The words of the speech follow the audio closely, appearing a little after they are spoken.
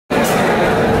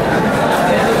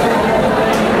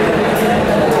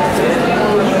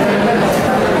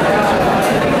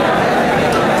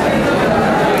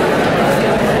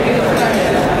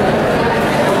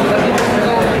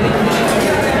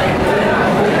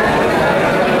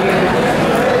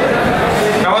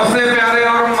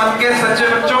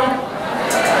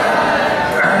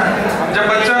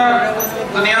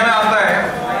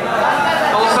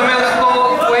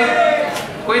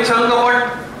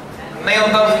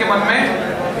उसके मन में,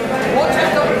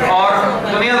 और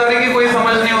दुनियादारी की कोई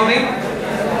समझ नहीं होती।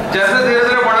 जैसे धीरे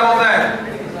धीरे बड़ा होता है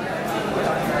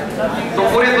तो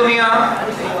पूरी दुनिया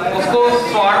उसको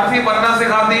स्वार्थी बनना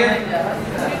सिखाती है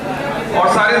और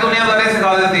सारी दुनियादारी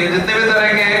सिखा देती है। जितने भी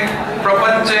तरह के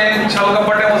प्रपंच छल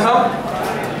कपट है वो सब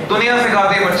दुनिया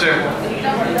सिखाती है बच्चे को।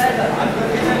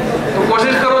 तो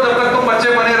कोशिश करो जब तक तुम बच्चे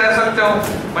बने रह सकते हो,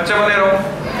 बच्चे बने रहो।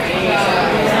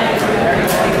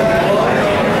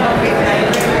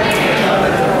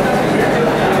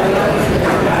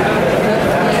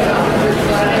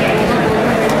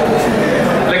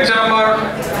 Lecture number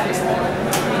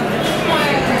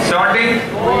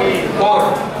 74,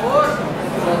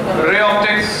 ray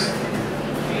optics,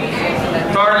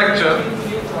 third lecture.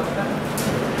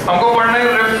 हमको पढ़ना है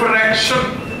रिफ्रैक्शन,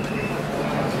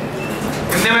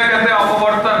 हिंदी में कहते हैं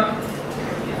अपवर्तन।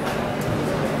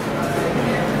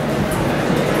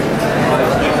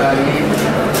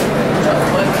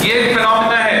 ये एक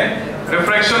फिनोमेना है,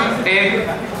 रिफ्रैक्शन एक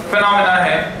फिनोमेना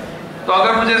है। तो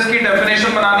अगर मुझे इसकी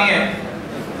डेफिनेशन बनानी है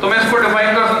तो मैं इसको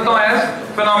डिफाइन कर सकता हूं एज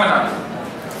फिनोमेना।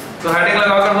 तो हेडिंग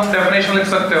लगाकर तुम डेफिनेशन लिख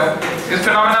सकते हो। इस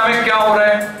फिनोमेना में क्या हो रहा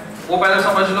है वो पहले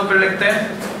समझ लो, फिर लिखते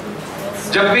हैं।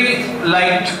 जब भी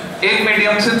लाइट एक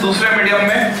मीडियम से दूसरे मीडियम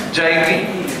में जाएगी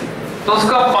तो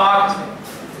उसका पाथ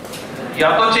या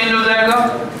तो चेंज हो जाएगा,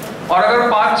 और अगर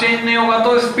पाथ चेंज नहीं होगा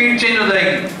तो स्पीड चेंज हो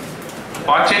जाएगी।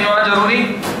 पाथ चेंज होना जरूरी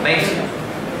नहीं,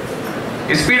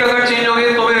 स्पीड अगर चेंज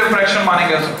होगी तो भी रिफ्रैक्शन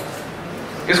मानेंगे उसको।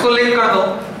 इसको लिंक कर दो।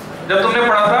 जब तुमने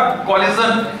पढ़ा था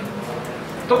कॉलिजन,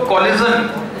 तो कॉलिजन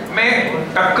में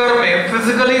टक्कर में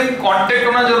फिजिकली कांटेक्ट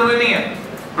होना जरूरी नहीं है।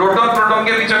 प्रोटॉन प्रोटॉन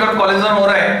के बीच अगर कॉलिजन हो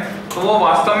रहा है तो वो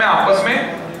वास्तव में आपस में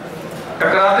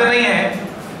टकराते नहीं है,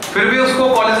 फिर भी उसको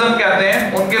कॉलिजन कहते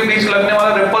हैं। उनके बीच लगने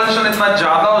वाला रिपल्शन इतना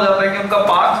ज्यादा हो जाता है कि उनका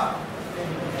पाथ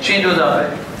चेंज हो जाता है,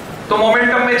 तो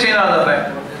मोमेंटम में चेंज आ जाता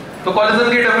है। तो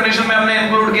कॉलिजन की डेफिनेशन में हमने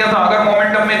इंक्लूड किया था, अगर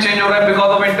मोमेंटम में चेंज हो रहा है बिकॉज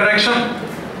ऑफ इंटरेक्शन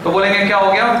तो बोलेंगे क्या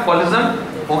हो गया, कॉलिजन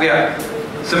हो गया।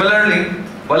 सिमिलरली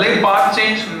भले ही पाथ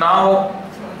चेंज ना हो,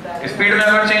 स्पीड में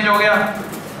अगर चेंज हो गया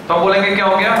तो हम बोलेंगे क्या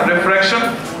हो गया, रिफ्रैक्शन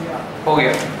हो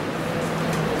गया।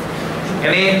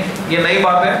 यानी ये नई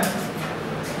बात है,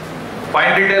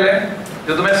 फाइन डिटेल है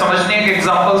जो तुम्हें समझनी है। एक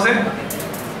एग्जांपल से,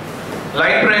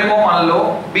 लाइट रे को मान लो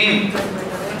बीम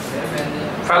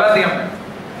फैला दिया हमने,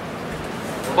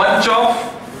 bunch of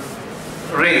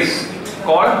rays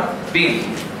called beam।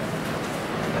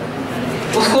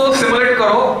 उसको सिमुलेट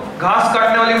करो, घास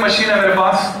काटने वाली मशीन है मेरे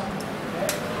पास,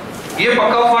 ये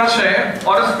पक्का फर्श है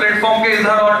और इस प्लेटफॉर्म के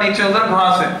इधर और नीचे उधर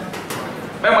घास है।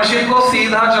 मैं मशीन को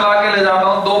सीधा चला के ले जाता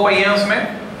हूं, दो पहिए उसमें,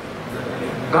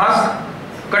 घास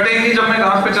कटेगी जब मैं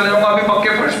घास पे चले जाऊंगा। अभी पक्के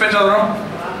फर्श पे चल रहा हूं,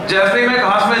 जैसे ही मैं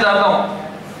घास में जाता हूं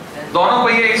दोनों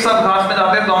पहिए एक साथ घास में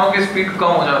जाते हैं, दोनों की स्पीड कम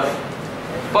हो जाती है।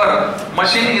 पर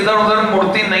मशीन इधर उधर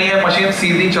मुड़ती नहीं है, मशीन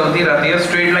सीधी चलती रहती है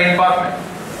स्ट्रेट लाइन पाथ में,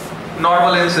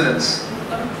 normal incidence,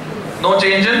 no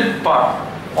change in path,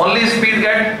 only speed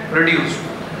gate reduced.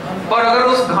 पर अगर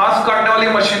उस घास काटने वाली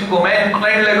मशीन को मैं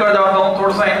इंक्लाइन लेकर जाता हूं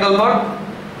थोड़ा सा एंगल पर,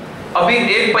 अभी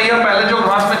एक पहिया पहले जो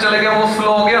घास में चले गया वो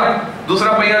स्लो हो गया,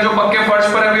 दूसरा पहिया जो पक्के फर्श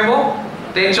पर है अभी वो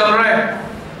तेज चल रहा है,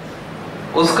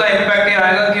 उसका इंपैक्ट ये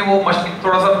आएगा कि वो मशीन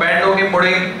थोड़ा सा बेंड होगी,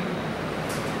 मुड़ेगी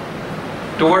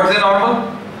टुवर्ड्स द नॉर्मल।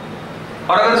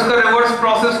 और अगर इसका रिवर्स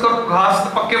प्रोसेस कर घास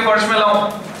पक्के फर्श में लाऊं,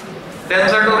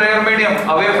 denser to rare medium,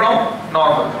 away from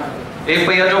normal, एक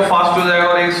पहिया जो फास्ट हो जाएगा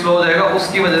और एक स्लो हो जाएगा,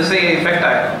 उसकी वजह से ये इफेक्ट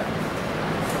आएगा।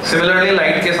 सिमिलरली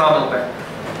लाइट के साथ होता है।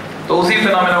 तो उसी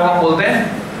फिनोमेना को हम बोलते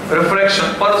हैं रिफ्रैक्शन।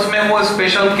 पर उसमें वो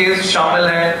स्पेशल केस शामिल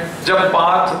है जब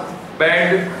पाथ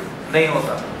बेंड नहीं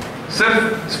होता, सिर्फ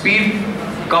स्पीड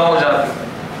कम हो जाती है,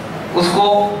 उसको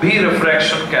भी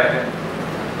रिफ्रैक्शन कहते हैं।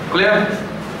 क्लियर?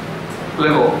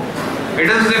 लिखो, it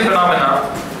is the phenomena,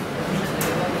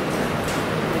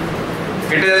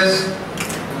 it is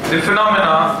the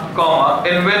phenomena comma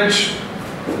in which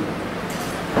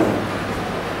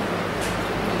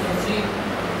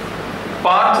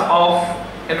path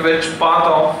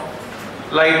of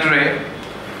light ray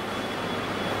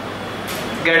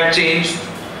get changed,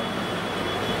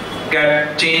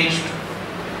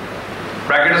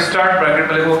 bracket start, bracket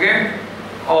में लिखोगे,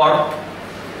 और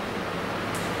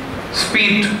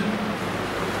speed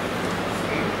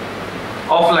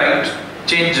of light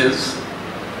changes,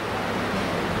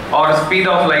 or speed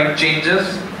of light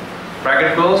changes,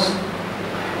 bracket close,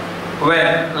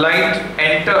 when light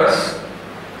enters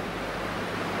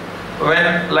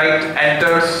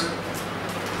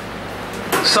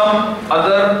some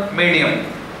other medium,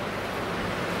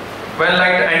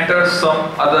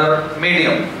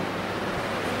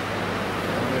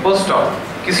 full stop,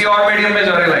 किसी और medium में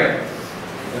जा रही light.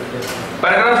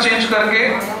 Paragraph change करके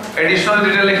additional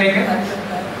detail लिखेंगे।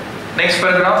 Next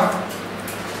paragraph,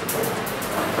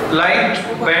 light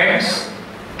bands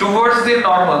towards the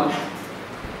normal,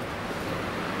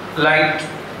 light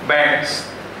bands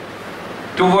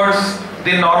towards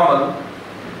the normal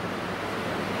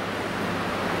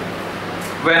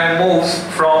when moves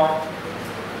from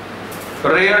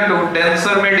rare to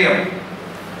denser medium,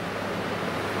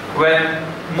 when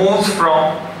moves from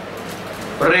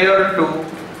rare to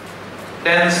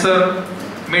denser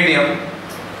medium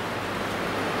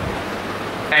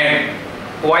and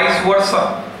vice versa।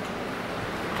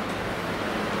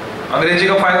 अंग्रेजी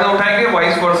का फायदा उठाएंगे,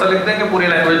 vice versa लिख देंगे, पूरी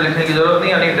language लिखने की जरूरत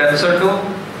नहीं, यानी डेंसर टू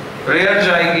रेयर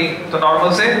जाएगी तो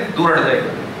नॉर्मल से दूर हट जाएगी,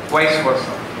 वाइस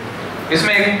वर्सा।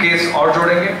 इसमें एक केस और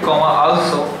जोड़ेंगे, comma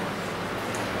also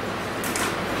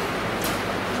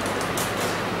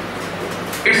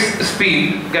its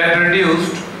speed gate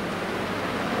reduced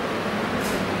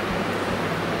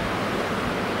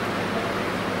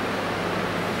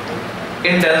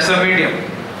in denser medium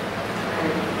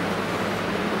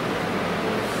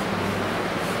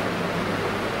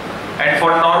and for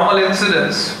normal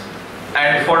incidence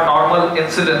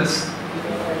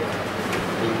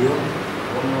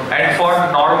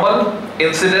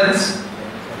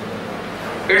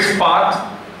its path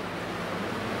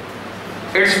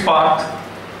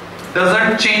does not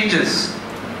changes।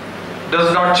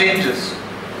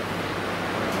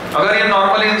 अगर ये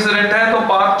नॉर्मल इंसिडेंट है तो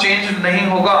पाथ चेंज नहीं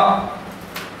होगा।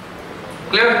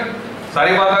 क्लियर,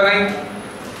 सारी बात आ गई।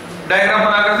 डायग्राम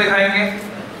बनाकर दिखाएंगे,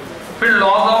 फिर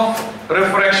लॉज ऑफ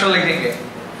रिफ्रैक्शन लिखेंगे।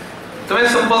 तुम्हें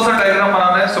सिंपल सा डायग्राम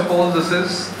बनाना है। Suppose this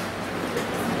is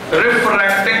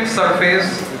refracting surface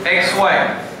x Y,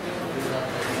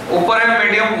 ऊपर है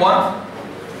मीडियम 1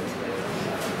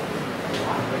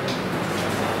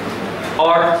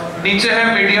 और नीचे है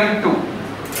मीडियम 2।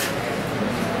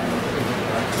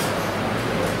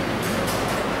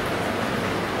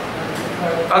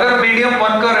 अगर मीडियम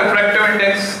 1 का रिफ्रैक्टिव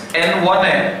इंडेक्स n1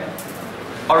 है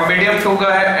और मीडियम 2 का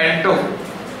है n2,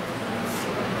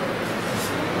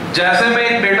 जैसे मैं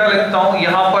एक डेटा लिखता हूं,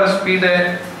 यहां पर स्पीड है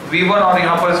v1 और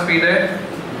यहां पर स्पीड है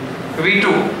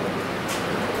v2,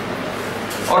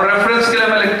 और रेफरेंस के लिए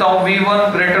मैं लिखता हूं v1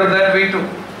 ग्रेटर देन v2।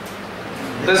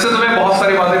 तो इससे तुम्हें बहुत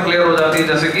सारी बातें क्लियर हो जाती है,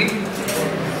 जैसे कि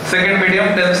सेकंड मीडियम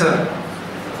डेंसर,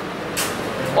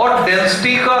 और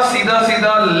डेंसिटी का सीधा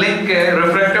सीधा लिंक है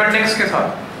रिफ्रैक्टिव इंडेक्स के साथ।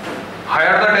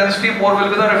 Higher the density more will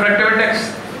be the refractive index,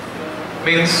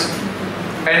 means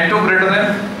n2 greater than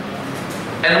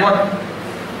n1।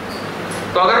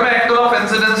 तो अगर मैं एंगल ऑफ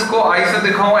इंसिडेंस को I से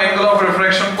दिखाऊं, एंगल ऑफ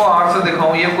रिफ्रैक्शन को R से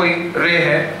दिखाऊं, ये कोई रे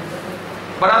है,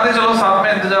 बनाते चलो साथ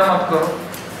में, इंतजार मत करो।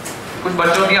 कुछ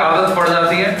बच्चों की आदत पड़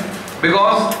जाती है,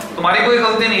 बिकॉज तुम्हारी कोई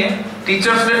गलती नहीं है,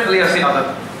 टीचर्स ने डाली ऐसी आदत।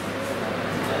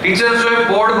 टीचर्स जो है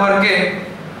बोर्ड भर के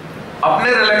अपने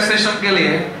रिलैक्सेशन के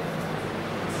लिए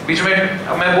बीच में,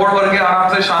 मैं बोर्ड भर के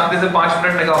आराम से शांति से 5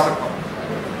 मिनट निकाल सकता हूँ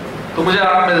तो मुझे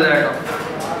आराम मिल जाएगा।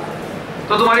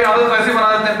 तो तुम्हारी आदत वैसे बना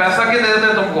देते हैं, पैसा क्या दे देते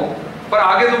हैं तुमको, पर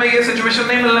आगे तुम्हें ये सिचुएशन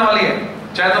नहीं मिलने वाली है।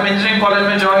 चाहे तुम इंजीनियरिंग कॉलेज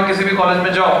में जाओ, किसी भी कॉलेज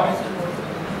में जाओ,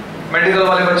 मेडिकल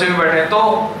वाले बच्चे भी बैठे हैं, तो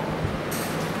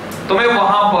तुम्हें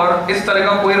वहां पर इस तरह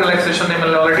का कोई रिलैक्सेशन नहीं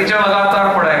मिलने वाला। टीचर लगातार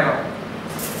पढ़ाएगा,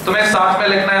 तुम्हें साथ में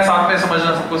लिखना है, साथ में समझना,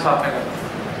 सब कुछ साथ में करना।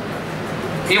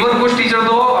 इवन कुछ टीचर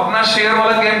तो अपना शेयर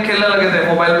वाला गेम खेलने लगे थे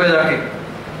मोबाइल पे जाके,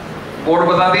 बोर्ड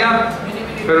बता दिया,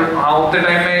 फिर हाँ उतने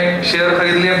टाइम में शेयर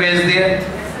खरीद लिया, बेच दिए,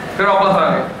 फिर वापस आ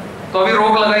गए। तो अभी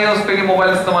रोक लगाई है उस पे कि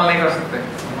मोबाइल इस्तेमाल नहीं कर सकते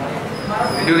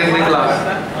ड्यूरिंग द क्लास।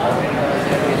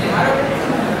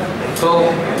 तो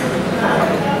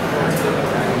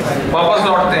वापस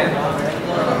लौटते हैं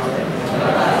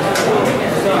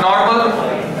नॉर्मल।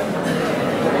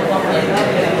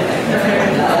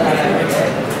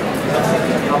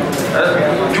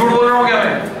 झूठ बोल रहा हूँ क्या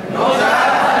मैं?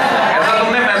 ऐसा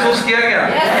तुमने महसूस किया क्या?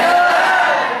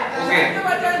 Okay,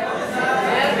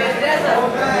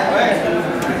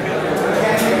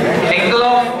 angle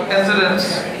of incidence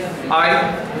I,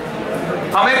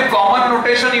 हम एक कॉमन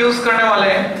नोटेशन यूज करने वाले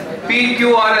हैं,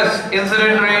 PQRS,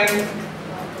 इंसिडेंट रे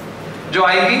जो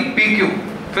आएगी PQ,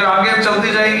 फिर आगे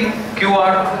चलती जाएगी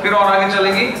QR, फिर और आगे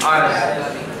चलेगी RS।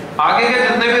 आगे के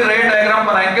जितने भी रे डायग्राम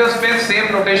बनाएंगे उसमें सेम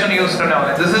नोटेशन यूज करने वाले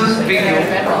हैं। This is PQ,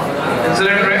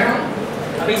 incident ray.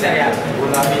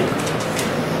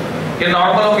 ये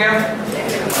नॉर्मल हो गया।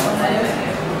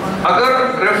 अगर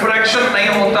रिफ्रैक्शन नहीं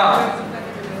होता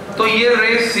तो ये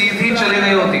रे सीधी चली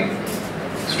गई होती,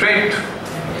 straight,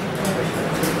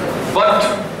 but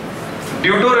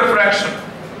due to refraction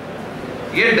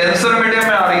ये डेंसर मीडियम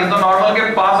में आ रही है तो नॉर्मल के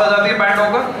पास आ जाती है, बैंड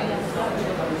होकर।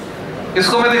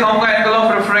 इसको मैं दिखाऊंगा एंगल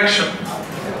ऑफ रिफ्रैक्शन।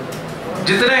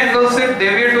 जितने एंगल से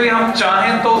डेविएट हुई हम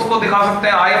चाहें तो उसको दिखा सकते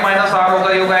हैं I माइनस R होगा,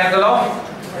 ये होगा angle of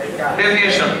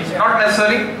deviation, not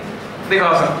necessary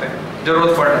दिखा सकते हैं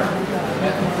जरूरत पड़े,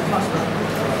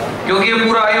 क्योंकि ये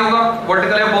पूरा I होगा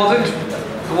वर्टिकली अपोजिट,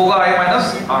 तो वो होगा I माइनस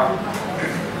R।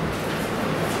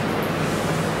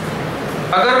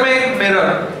 अगर मैं एक मिरर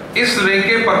इस रे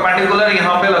के परपेंडिकुलर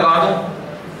यहां पे लगा दूं,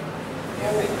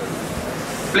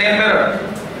 प्लेन मिरर,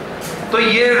 तो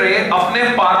ये रे अपने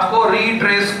पाथ को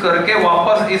रीट्रेस करके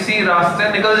वापस इसी रास्ते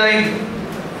निकल जाएगी,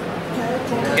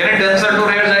 यानी डेंसर टू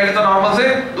रेयर जाएगी तो नॉर्मल से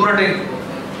दूर हटेगी।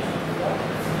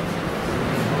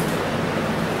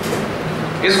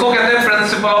 इसको कहते हैं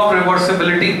प्रिंसिपल ऑफ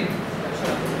रिवर्सिबिलिटी।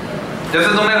 जैसे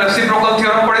तुमने रेसिप्रोकल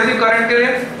थ्योरम पढ़ी थी करंट के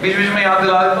लिए, बीच बीच में याद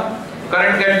दिला देता हूं,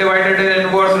 current gate divided in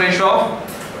inverse ratio of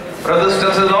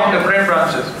resistances of different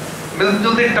branches. मिलती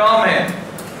जुलती टर्म है,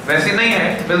 वैसी नहीं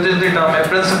है, मिलती जुलती टर्म है,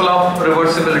 प्रिंसिपल ऑफ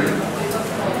रिवर्सिबिलिटी।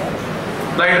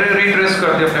 लाइट रे रीट्रेस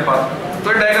कर दी अपने पास,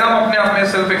 तो डायग्राम अपने आप में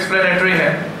सेल्फ एक्सप्लेनेटरी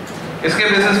है। इसके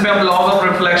बेसिस पे हम laws of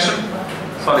reflection,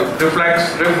 sorry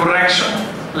refraction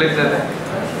लिख देते हैं।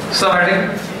 सब heading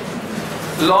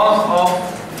laws of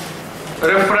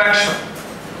refraction,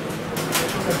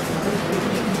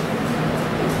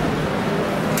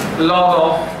 laws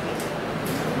of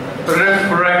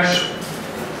refraction.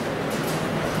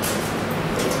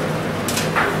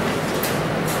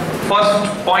 First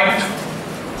point,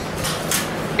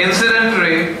 incident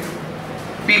ray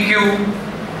PQ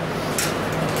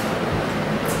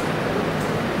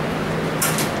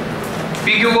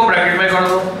PQ को ब्रैकेट में कर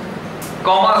दो,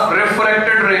 कॉमा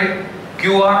रिफ्रैक्टेड रे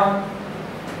QR,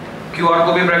 QR को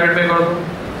भी ब्रैकेट में कर दो,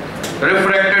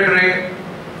 रिफ्रैक्टेड रे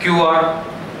QR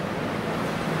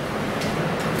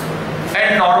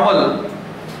एंड नॉर्मल,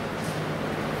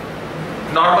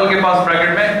 नॉर्मल के पास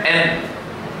ब्रैकेट में N,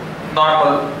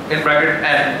 normal in bracket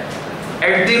N,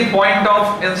 at the point of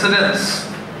incidence,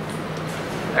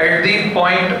 at the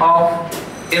point of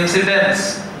incidence,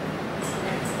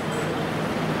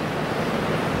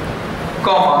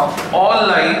 comma, all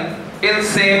lie in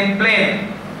same plane,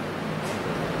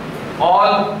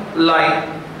 all lie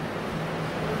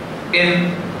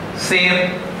in same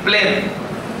plane,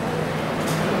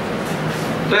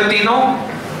 तो ये तीनों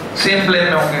same plane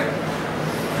में होंगे।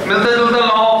 मिलता जुलता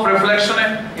law of reflection है,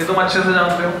 ये तुम अच्छे से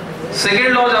जानते हो।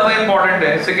 सेकेंड लॉ ज्यादा इंपॉर्टेंट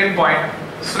है, second point,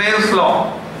 Snell's law.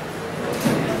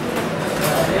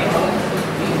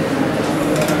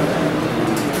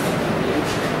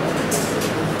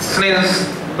 Snell's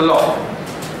law,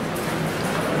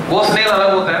 वो स्नेल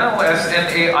अलग होता है ना, वो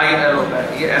SNAIL होता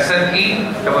है, ये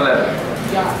SNELL,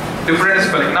 डिफरेंट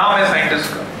स्पेलिंग, नाम है साइंटिस्ट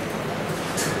का।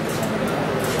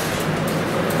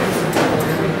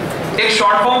 एक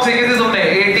शॉर्ट फॉर्म सीखी थी तुमने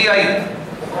ATI,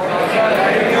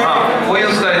 हाँ वो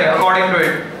यूज करेंगे।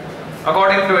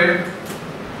 According to it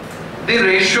the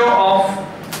ratio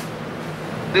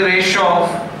of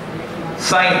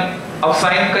sine, अब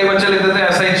साइन कई बच्चे लिख देते हैं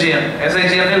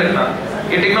SIGN नहीं लिखना,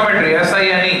 ये trigonometry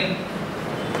SINE,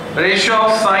 ratio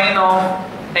of sine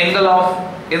of angle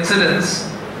of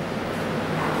incidence,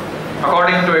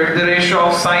 according to it the ratio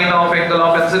of sine of angle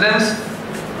of incidence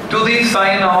to the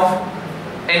sign of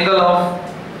angle of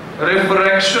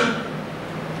refraction,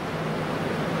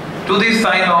 to the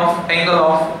sine of angle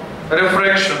of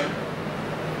refraction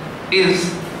is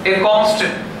a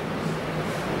constant,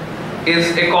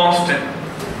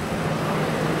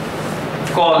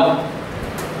 called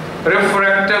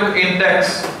refractive index,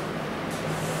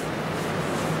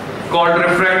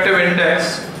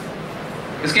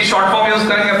 इसकी short form use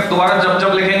करेंगे दोबारा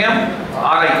जब लिखेंगे हम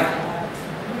आ रही।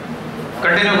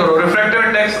 Continue करो, refractive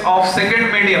index of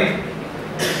second medium,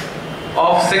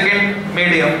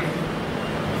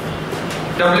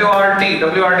 WRT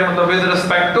मतलब with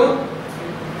respect to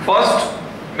first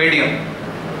medium,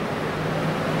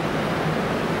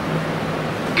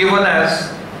 given as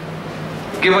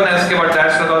के बाद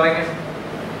डैश लगा देंगे।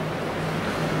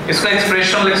 इसका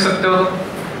एक्सप्रेशन लिख सकते हो तुम,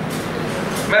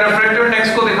 मैं रिफ्रैक्टिव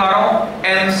इंडेक्स को दिखा रहा हूं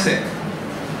N से,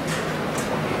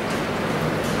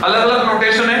 अलग अलग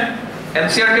नोटेशन है।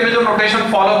 एनसीईआरटी में जो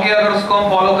नोटेशन फॉलो किया अगर उसको हम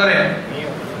फॉलो करें,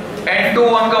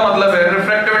 N21 का मतलब है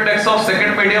refractive index of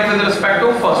second medium with respect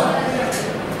to first.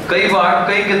 कई बार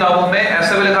कई किताबों में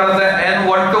ऐसे भी लिखा रहता है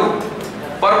N12,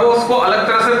 पर वो उसको अलग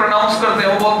तरह से प्रोनाउंस करते हैं,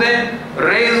 वो बोलते हैं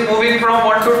रे इज मूविंग फ्रॉम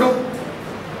 1 to 2,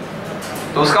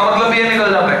 तो उसका मतलब ये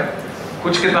निकल जाता है।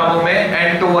 कुछ किताबों में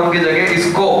N21 की जगह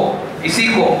इसी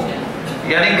को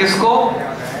यानी किसको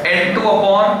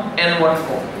N2/N1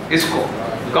 को, इसको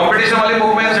कंपटीशन वाली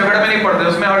बुक में झगड़े में नहीं पड़ते,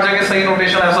 उसमें हर जगह सही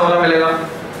नोटेशन ऐसा वाला मिलेगा।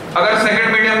 अगर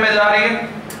सेकंड मीडियम में जा रही है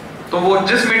तो वो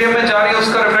जिस मीडियम में जा रही है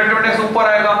उसका रिफ्रैक्टिव इंडेक्स ऊपर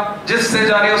आएगा, जिससे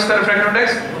जा रही है उसका रिफ्रैक्टिव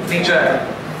इंडेक्स नीचे आएगा।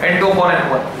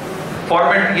 N2/N1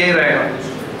 फॉर्मेट यही रहेगा,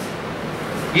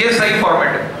 ये सही फॉर्मेट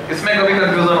है, इसमें कभी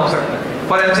कंफ्यूजन हो सकता है,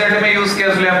 पर एनसीईआरटी में यूज किया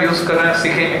इसलिए हम यूज कर रहे हैं,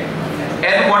 सीखेंगे।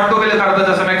 N12 भी लिखा था,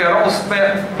 जैसे मैं कह रहा हूँ उसमें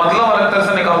मतलब अलग तरह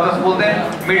से निकालते हैं, बोलते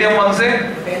हैं मीडियम 1 से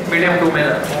मीडियम 2 में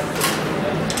जाता है।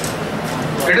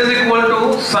 It is equal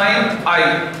to sign I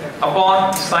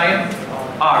upon sine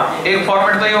R। एक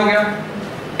फॉर्मेट तो ये हो गया।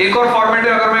 एक और फॉर्मेट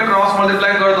है, अगर मैं क्रॉस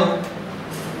मल्टीप्लाई कर दूं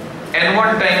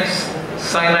N1 times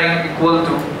sign I equal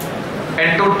to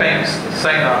N2 times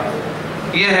sign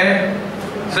R। ये है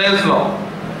sales law,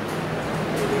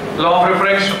 law of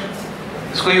refraction,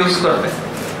 इसको यूज करते हैं।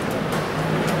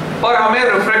 पर हमें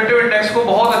रिफ्रैक्टिव इंडेक्स को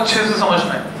बहुत अच्छे से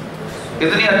समझना है,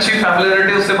 इतनी अच्छी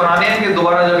फैमिलियरिटी उससे बनानी है कि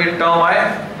दोबारा जब ये टर्म आए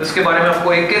इसके बारे में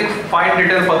आपको एक एक फाइन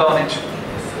डिटेल पता होनी चाहिए।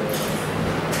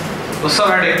 तो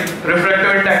सब हेडिंग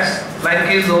रिफ्रैक्टिव इंडेक्स, लाइन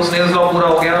की दो स्नेल्स लॉ पूरा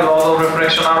हो गया, laws of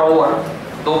refraction are over,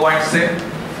 2 point से।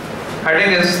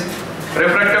 हेडिंग इज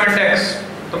रिफ्रैक्टिव इंडेक्स,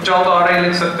 तुम चाहो तो आर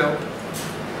लिख सकते हो,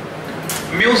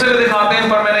 म्यू से दिखाते हैं,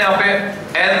 पर मैंने यहाँ पे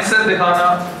एन से दिखाना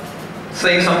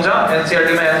सही समझा।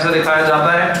 एनसीईआरटी में एन से दिखाया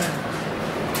जाता है,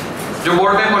 जो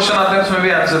बोर्ड में क्वेश्चन आते हैं उसमें भी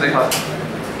एन से दिखाते हैं,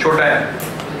 छोटा है।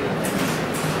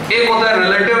 एक होता है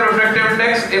रिलेटिव रिफ्रैक्टिव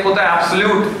इंडेक्स, एक होता है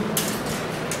एब्सोल्यूट।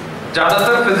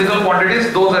 ज्यादातर फिजिकल क्वांटिटीज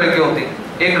दो तरह की होती हैं,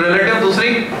 एक रिलेटिव, दूसरी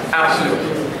एब्सोल्यूट।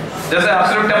 जैसे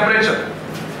एब्सोल्यूट टेम्परेचर,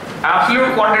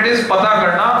 एब्सोल्यूट क्वांटिटीज पता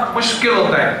करना मुश्किल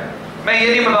होता है। मैं ये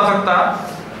नहीं बता सकता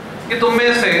कि तुम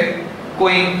में से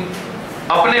कोई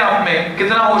अपने आप में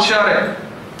कितना होशियार है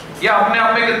या अपने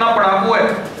आप में कितना पढ़ाकू है,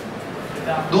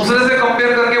 दूसरे से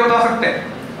कंपेयर करके बता सकते हैं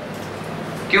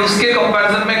कि उसके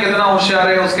कंपैरिजन में कितना होशियार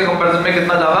है, उसके कंपैरिजन में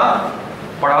कितना ज्यादा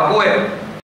पढ़ाकू है,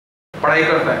 पढ़ाई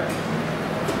करता है।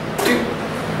 ठीक,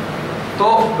 तो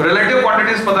रिलेटिव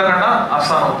क्वांटिटीज पता करना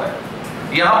आसान होता है।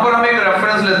 यहां पर हम एक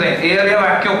रेफरेंस लेते हैं, एयर या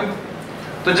वैक्यूम।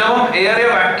 तो जब हम एयर या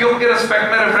वैक्यूम के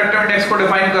रिस्पेक्ट में रिफ्रैक्टिव इंडेक्स को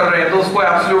डिफाइन कर रहे हैं तो उसको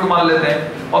एब्सोल्यूट मान लेते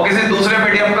हैं, और किसी दूसरे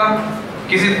मीडियम का,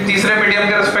 किसी तीसरे मीडियम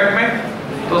के रिस्पेक्ट में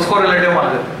तो उसको रिलेटिव मान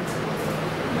लेते हैं।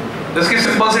 इसकी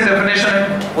सिंपल सी डेफिनेशन है,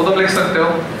 वो तुम लिख सकते हो।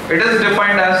 It is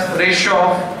defined as ratio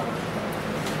of,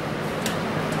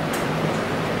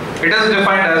 it is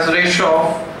defined as ratio of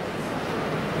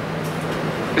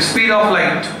speed of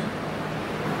light,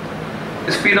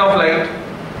 speed of light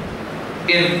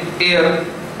in air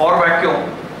or vacuum,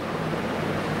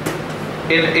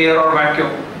 in air or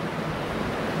vacuum,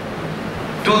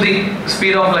 to the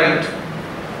speed of light,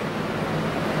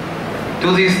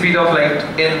 to the speed of light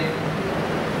in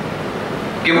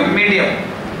given medium,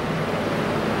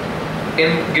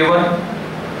 in given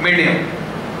medium,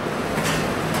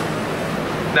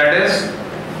 that is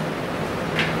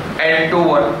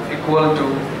n21 equal to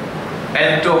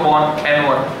n2 upon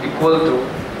n1 equal to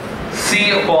c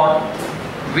upon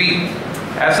v।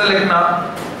 ऐसा लिखना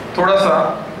थोड़ा सा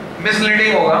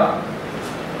misleading होगा,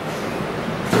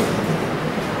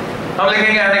 हम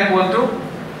लिखेंगे n equal to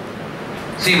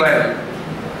c bye v,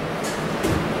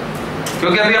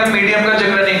 क्योंकि अभी हम मीडियम का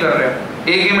जिक्र नहीं कर रहे हैं,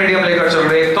 एक ही मीडियम लेकर चल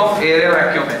रहे हैं, एक तो एयर या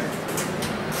वैक्यूम है,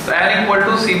 तो n equal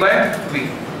to c bye v,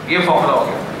 ये फॉर्मूला हो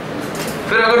गया।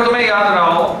 फिर अगर तुम्हें याद रहा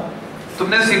हो,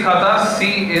 तुमने सीखा था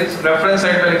c इज रेफरेंस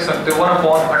साइड में लिख सकते हो 1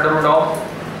 upon under root of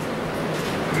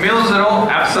mu 0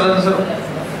 epsilon 0।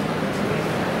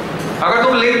 अगर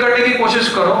तुम लिंक करने की कोशिश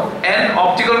करो, n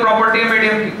ऑप्टिकल प्रॉपर्टी है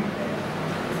मीडियम की,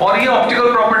 और ये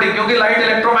ऑप्टिकल प्रॉपर्टी, क्योंकि लाइट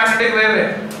इलेक्ट्रोमैग्नेटिक वेव है,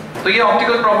 तो ये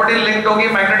ऑप्टिकल प्रॉपर्टी लिंक्ड होगी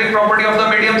magnetic property of the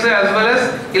medium से as well as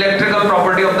electrical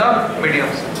property of the medium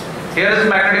से। Here is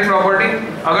magnetic property.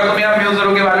 अगर तुम यहां म्यू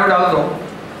 0 की वैल्यू डाल दो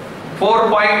 4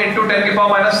 पाई into 10 की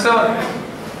पावर -7,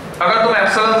 अगर तुम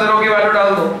एप्सिलॉन 0 की वैल्यू डाल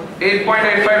दो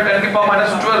 8.85 10 की पावर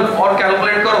 -12 और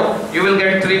कैलकुलेट करो, you will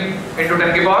get 3 into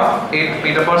 10 की पावर 8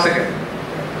 मीटर पर सेकंड।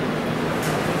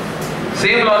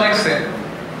 सेम लॉजिक से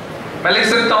मैं लिख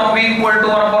सकता हूं v equal to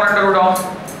 1 upon under root of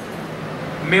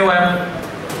mu m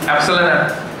epsilon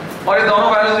m, और ये दोनों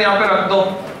वैल्यूज यहां पे रख दो,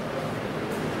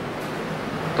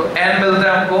 तो n मिलता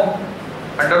है हमको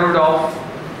under root of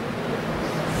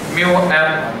mu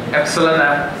m epsilon m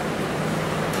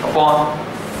upon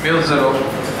mu 0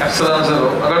 epsilon 0।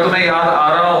 अगर तुम्हें याद आ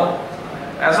रहा हो,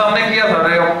 ऐसा हमने किया था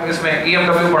इसमें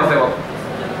EMW पढ़ते वक्त,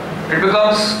 it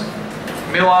becomes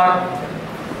mu r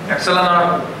epsilon r,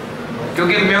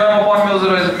 क्योंकि mu m upon mu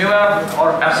 0 is mu m और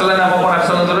epsilon m upon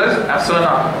epsilon 0 is epsilon r।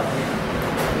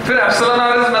 फिर epsilon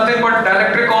r is nothing but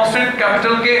dielectric constant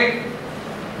capital K।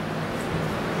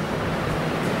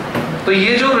 तो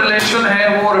ये जो रिलेशन है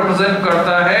वो रिप्रेजेंट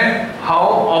करता है how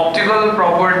optical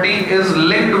property is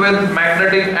linked with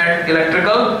magnetic and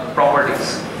electrical properties.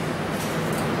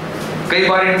 कई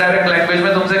बार इनडायरेक्ट लैंग्वेज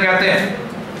में तुमसे कहते हैं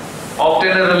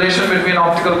obtain a relation between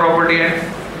optical property and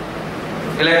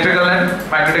electrical and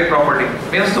magnetic property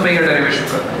means तुम्हें ये डेरिवेशन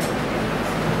करना है।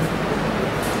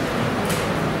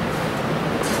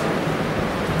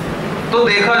 तो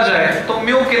देखा जाए तो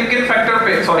म्यू किन किन फैक्टर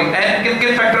पे, सॉरी एन किन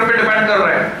किन फैक्टर पे डिपेंड कर रहा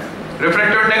है?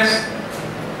 रिफ्रैक्टिव इंडेक्स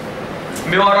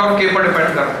म्यू आर और के पर डिपेंड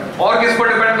कर रहा है। और किस पर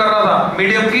डिपेंड कर रहा था?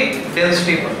 मीडियम की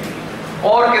डेंसिटी पर।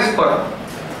 और किस पर?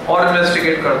 और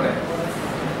इन्वेस्टिगेट करते हैं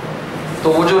तो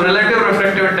वो जो रिलेटिव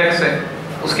रिफ्रैक्टिव इंडेक्स है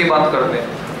उसकी बात करते हैं।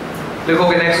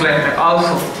 देखोगे नेक्स्ट लाइन में,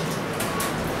 also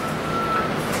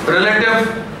relative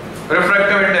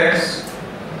refractive index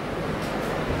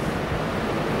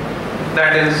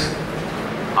that is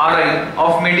Ri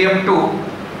of medium 2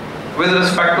 with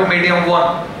respect to medium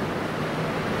 1,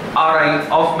 Ri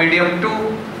of medium 2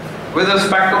 with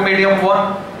respect to medium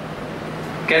 1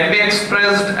 can be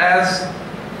expressed as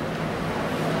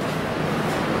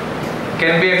Ri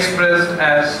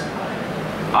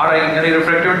यानी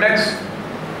रिफ्रैक्टिव इंडेक्स।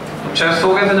 तुम शायद सो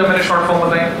गए थे जब मैंने शॉर्ट फॉर्म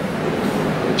बताई,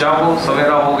 जागो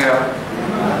सवेरा हो गया।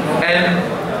 n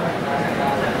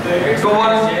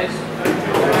 21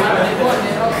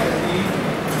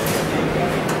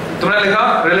 तुमने लिखा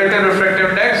relative refractive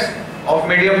index of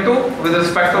medium 2 with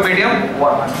respect to medium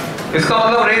 1। इसका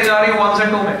मतलब रेंज आ रही है 1 से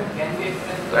 2 में,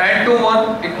 तो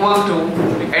n21 equal to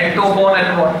n2 upon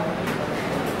n1।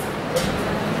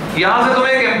 यहां से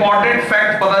तुम्हें एक इंपॉर्टेंट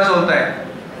फैक्ट पता चलता है,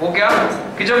 वो क्या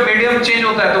कि जब मीडियम चेंज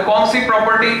होता है तो कौन सी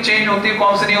प्रॉपर्टी चेंज होती है,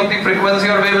 कौन सी नहीं होती? फ्रीक्वेंसी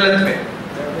और वेवलेंथ में।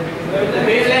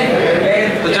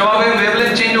 तो जब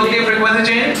वेवलेंथ चेंज होती है फ्रीक्वेंसी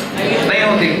चेंज नहीं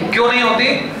होती। क्यों नहीं होती?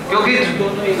 क्योंकि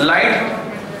लाइट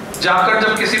जाकर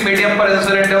जब किसी मीडियम पर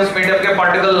इंसिडेंट है, उस मीडियम के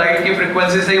पार्टिकल लाइट की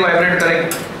फ्रीक्वेंसी से ही वाइब्रेट करेंगे,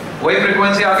 वही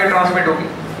फ्रीक्वेंसी आके ट्रांसमिट होगी।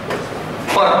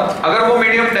 पर अगर वो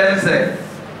मीडियम डेंस है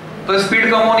तो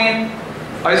स्पीड कम होनी है,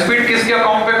 और स्पीड किसके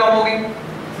अकाउंट पे कम होगी?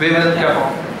 वेवलेंथ के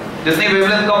अकाउंट। जितनी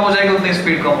वेवलेंथ कम हो जाएगी उतनी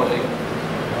स्पीड कम हो जाएगी।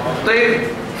 तो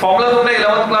एक फॉर्मूला तुमने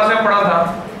 11th क्लास में पढ़ा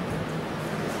था,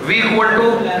 v equal to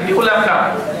new lambda.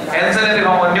 n से नहीं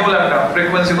दिखाऊंगा, न्यू लैम्डा,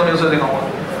 फ्रीक्वेंसी को न्यू से दिखाऊंगा।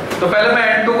 तो पहले मैं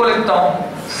n2 को लिखता हूं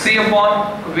c अपॉन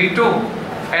v2,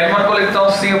 n1 को लिखता हूं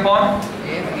c upon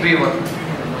v1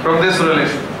 from this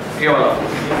relation, ये वाला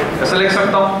ऐसा लिख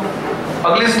सकता हूं।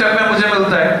 अगली स्टेप में मुझे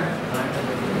मिलता है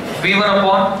v1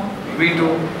 अपॉन v2।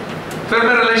 फिर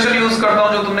मैं रिलेशन यूज करता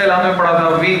हूं जो तुमने इलाम में पढ़ा था,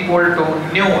 v इक्वल टू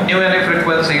न्यू यानी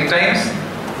फ्रीक्वेंसी टाइम्स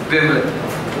वेवलेंथ।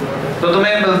 तो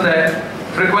तुम्हें मिलता है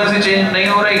फ्रीक्वेंसी चेंज नहीं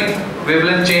हो रही,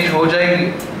 वेवलेंथ चेंज हो जाएगी,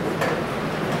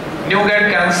 new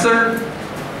get cancelled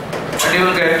and you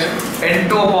will get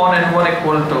n2 upon n1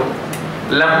 equal to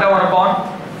lambda 1 upon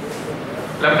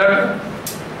lambda 2।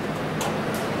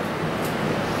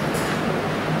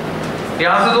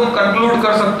 यहां से तुम कंक्लूड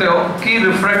कर सकते हो कि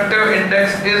refractive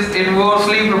index is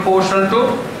inversely proportional to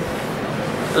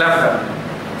lambda.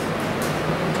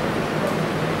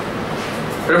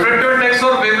 Refractive index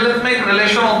और वेवलेंथ में एक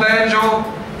रिलेशन होता है जो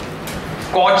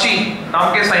कॉची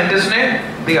नाम के साइंटिस्ट ने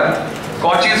दिया।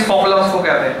 कॉचीज फॉर्मूला उसको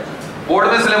कहते हैं, बोर्ड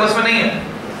में सिलेबस में नहीं है।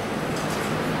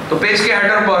 तो पेज के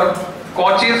हेडर पर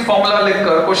कॉचीज फॉर्मूला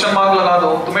लिखकर क्वेश्चन मार्क लगा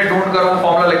दो, तुम्हें ढूंढ कर वो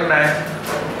फॉर्मूला लिखना है।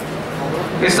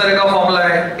 इस तरह का फॉर्मूला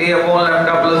है a upon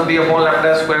lambda plus b upon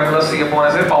lambda square plus c upon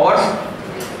ऐसे पावर्स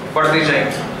बढ़ती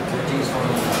जाएंगी।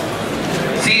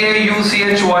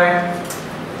 CAUCHY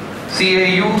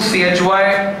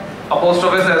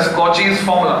अपोस्ट्रोफिस एस कॉचीज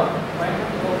फॉर्मूला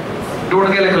ढूंढ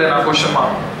के लिख लेना क्वेश्चन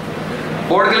मार्क।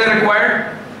 बोर्ड के लिए रिक्वायर्ड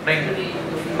नहीं,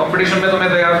 कंपटीशन में तुम्हें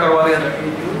तैयार करवा दिया जाए।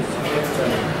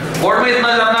 बोर्ड में इतना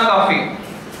जानना काफी।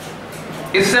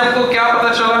 इससे हमको क्या पता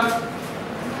चला?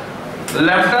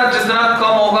 लैम्डा जितना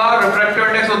कम होगा रिफ्रैक्टिव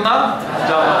इंडेक्स उतना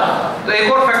ज्यादा। तो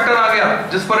एक और फैक्टर आ गया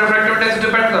जिस पर रिफ्रैक्टिव इंडेक्स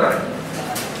डिपेंड कर रहा है।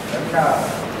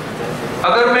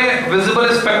 अगर मैं विजिबल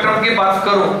स्पेक्ट्रम की बात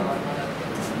करूं,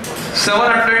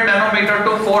 700 nanometre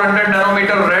to 400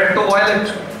 nanometre red to violet,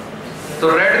 तो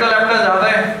रेड का लैम्डा ज्यादा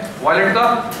है, वायलेट का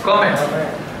कम है।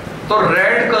 तो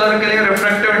रेड कलर के लिए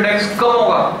रिफ्रैक्टिव इंडेक्स कम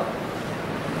होगा,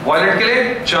 वायलेट के लिए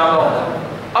ज्यादा होगा।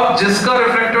 अब जिसका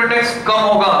रिफ्रैक्टिव इंडेक्स कम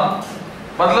होगा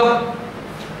मतलब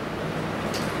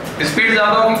स्पीड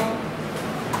ज्यादा होगी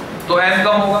तो n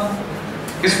कम होगा,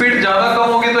 स्पीड ज्यादा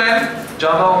कम होगी तो n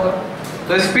ज्यादा होगा।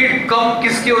 तो स्पीड कम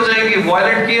किसकी हो जाएगी?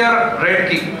 वायलेट की या रेड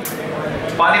की?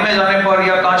 पानी में जाने पर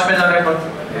या कांच में जाने पर?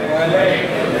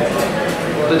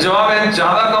 तो जवाब है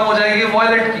ज्यादा कम हो जाएगी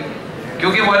वायलेट की,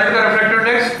 क्योंकि वायलेट का रिफ्रैक्टिव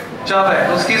इंडेक्स ज्यादा है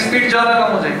तो उसकी स्पीड ज्यादा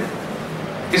कम हो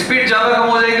जाएगी। स्पीड ज्यादा कम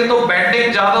हो जाएगी तो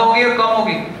बेंडिंग ज्यादा होगी या कम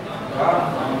होगी?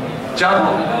 ज्यादा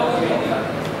होगी।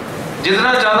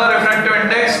 जितना ज्यादा रिफ्रैक्टिव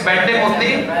इंडेक्स बेंडिंग उतनी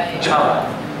ज्यादा।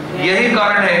 यही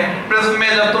कारण है प्रिज्म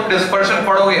में जब तुम डिस्पर्शन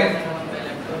पढ़ोगे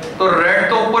तो रेड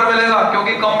तो ऊपर मिलेगा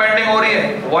क्योंकि कम बेंडिंग हो रही है,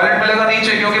 वायलेट मिलेगा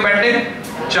नीचे क्योंकि बेंडिंग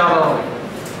ज्यादा हो रही है।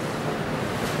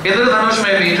 इंद्रधनुष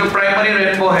में भी जो प्राइमरी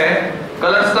रेनबो है,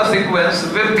 कलर्स का सीक्वेंस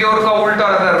विबग्योर का उल्टा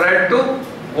रहता है, रेड टू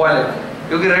वायलेट,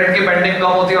 क्योंकि रेड की बेंडिंग कम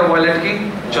होती है और वायलेट की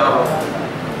ज्यादा।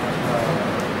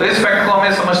 तो इस फैक्ट को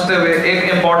हमें समझते हुए एक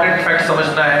इंपॉर्टेंट फैक्ट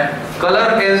समझना है,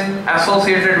 colour is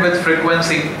associated with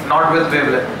frequency not with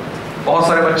wavelength. बहुत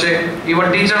सारे बच्चे,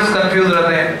 इवन टीचर्स कंफ्यूज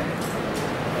रहते हैं,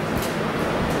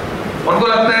 उनको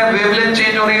लगता है वेवलेंथ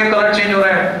चेंज हो रही है, कलर चेंज हो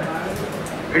रहा है।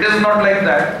 It is not like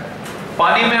that.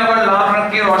 पानी में अगर लाल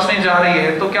रंग की रोशनी जा रही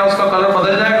है तो क्या उसका कलर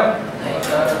बदल जाएगा?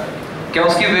 क्या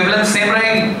उसकी वेवलेंथ सेम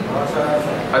रहेगी?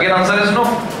 Again answer is no.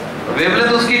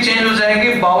 Wavelength उसकी चेंज हो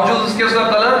जाएगी, बावजूद उसके उसका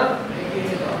कलर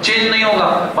चेंज नहीं होगा।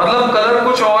 मतलब कलर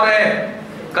कुछ और है।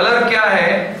 कलर क्या है?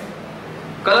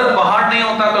 कलर बाहर नहीं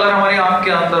होता, कलर हमारी आंख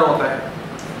के अंदर होता है।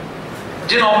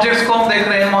 जिन ऑब्जेक्ट्स को हम देख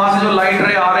रहे हैं, वहां से जो लाइट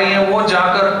रे आ रही है वो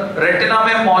जाकर रेटिना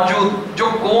में मौजूद जो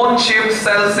कोन शेप्ड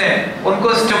सेल्स हैं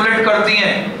उनको स्टिमुलेट करती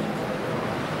हैं।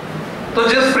 तो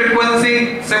जिस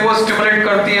फ्रीक्वेंसी से वो स्टिमुलेट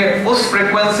करती है, उस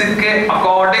फ्रीक्वेंसी के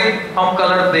अकॉर्डिंग हम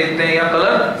कलर देखते हैं या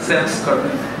कलर सेंस करते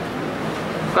हैं।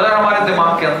 कलर हमारे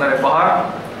दिमाग के अंदर है, बाहर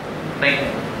नहीं है।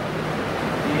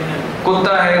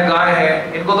 कुत्ता है, गाय है,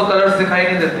 इनको तो कलर्स दिखाई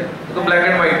नहीं देते, तो ब्लैक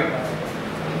एंड व्हाइट।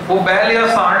 वो बैल या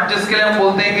सांड जिसके लिए हम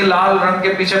बोलते हैं कि लाल रंग के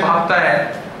पीछे भागता है,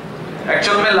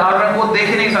 एक्चुअल में लाल रंग वो देख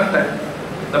ही नहीं सकता है।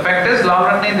 द फैक्ट इज लाल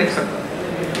रंग नहीं देख सकता,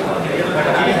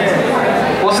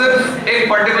 वो सिर्फ एक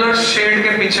पर्टिकुलर शेड के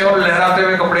पीछे और लहराते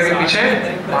हुए कपड़े के पीछे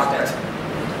भागता है।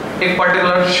 एक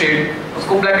पर्टिकुलर शेड,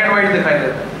 उसको ब्लैक एंड व्हाइट दिखाई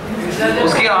देता है।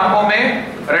 उसकी आंखों में,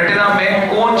 रेटिना में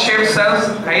कोन शेप सेल्स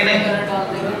है ही नहीं।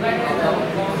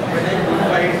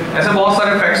 ऐसे बहुत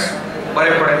सारे फैक्ट्स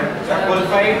भरे पड़े।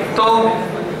 तो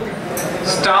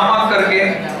स्टार मार्क करके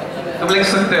तुम लिख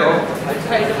सकते हो,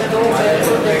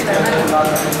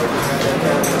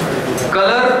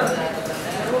 कलर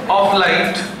ऑफ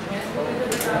लाइट,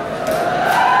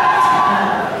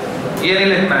 ये नहीं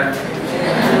लिखना है।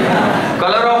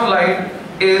 Colour of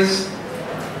light is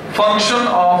function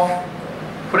of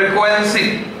frequency.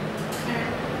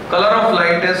 Colour of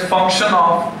light is function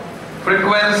of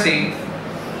frequency,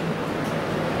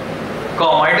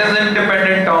 it is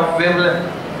independent of wavelength.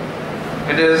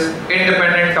 It is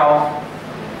independent of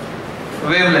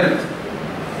wavelength.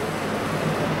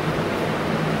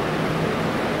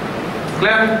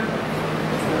 Clear?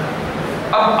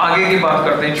 अब आगे की बात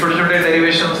करते हैं, छोटे छोटे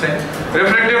डेरिवेशन से।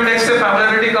 रिफ्रैक्टिव इंडेक्स से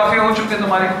फैमिलियरिटी काफी हो चुकी है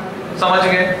तुम्हारी, समझ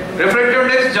गए। रिफ्रैक्टिव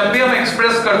इंडेक्स जब भी हम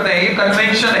एक्सप्रेस करते हैं, ये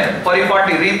कन्वेंशन है,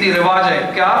 परिपाटी, रीति रिवाज है,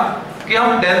 क्या कि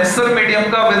हम डेंसर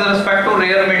मीडियम का with respect to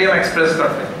rare medium express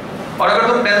करते हैं। और अगर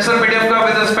तुम डेंसर मीडियम का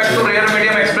with respect to rare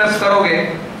medium express करोगे,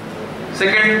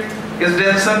 सेकंड इज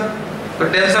डेंसर, तो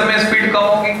डेंसर में स्पीड कम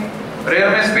होगी, रेयर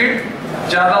में स्पीड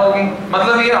ज्यादा होगी।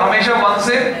 मतलब ये हमेशा 1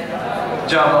 से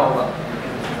ज्यादा होगा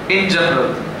इन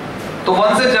जनरल। तो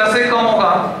 1 से जैसे कम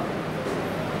होगा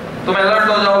तुम अलर्ट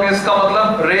हो जाओगे, इसका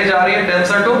मतलब रे जा रही है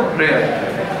डेंसर टू रेयर,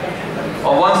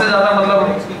 और 1 से ज्यादा मतलब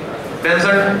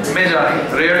डेंसर में जा रही है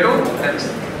रेयर टू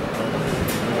डेंसर।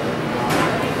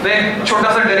 देख, छोटा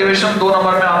सा डेरिवेशन 2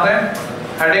 नंबर में आता है।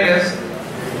 Heading is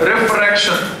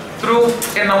refraction through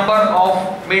a number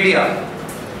of media.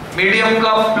 Medium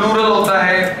का प्लूरल होता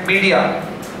है media.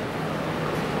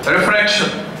 Refraction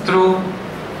through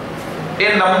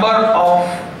a number of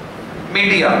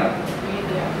media.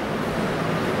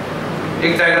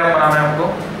 एक डायग्राम बनाना है हमको।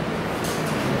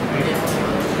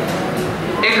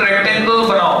 एक रेक्टेंगल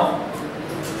बनाओ,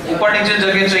 ऊपर नीचे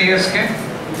जगह चाहिए इसके।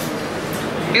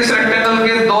 इस रेक्टेंगल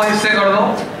के 2 हिस्से कर दो।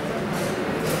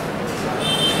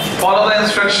 Follow the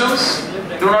instructions,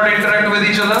 do not interact with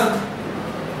each other.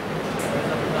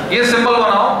 ये सिंबल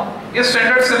बनाओ, ये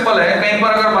स्टैंडर्ड सिंबल है, कहीं पर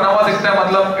अगर बना हुआ दिखता है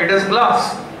मतलब इट इज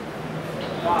ग्लास।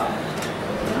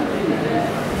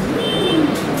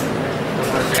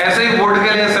 ऐसे ही वुड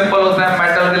के लिए सिंबल होता है,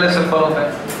 मेटल के लिए सिंबल होता है,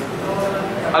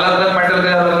 अलग अलग मेटल के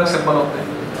अलग अलग सिंबल होते हैं।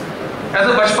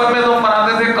 ऐसे बचपन में तो हम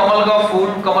बनाते थे कमल का फूल,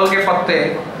 कमल के पत्ते,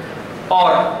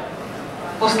 और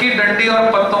उसकी डंडी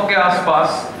और पत्तों के आसपास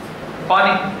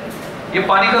पानी। ये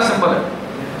पानी का सिंबल है,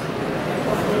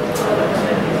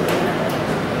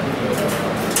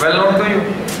 वेल नोन टू यू।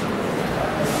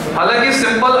 हालांकि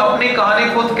सिंबल अपनी कहानी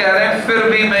खुद कह रहे हैं, फिर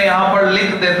भी मैं यहां पर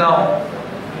लिख देता हूं,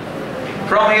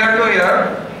 from here to here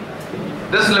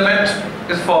this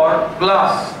limit is for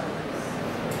glass,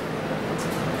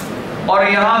 और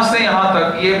यहां से यहां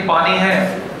तक ये पानी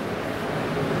है।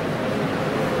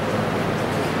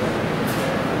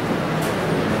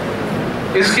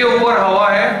 इसके ऊपर हवा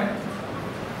है,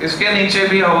 इसके नीचे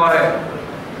भी हवा है।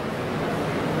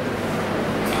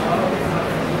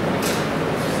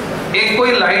 एक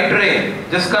कोई लाइट रे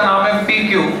जिसका नाम है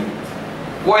PQ,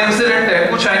 वो इंसिडेंट है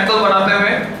कुछ एंगल बनाते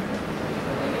हुए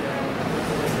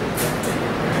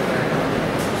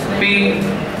पी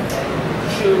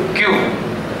क्यू।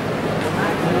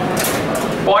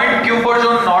 पॉइंट क्यू पर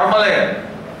जो नॉर्मल है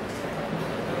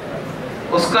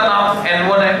उसका नाम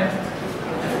N1 है।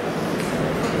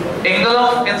 Angle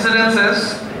of incidence is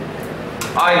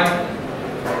I।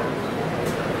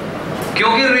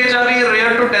 क्योंकि रे जा रही है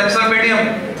rare to denser medium,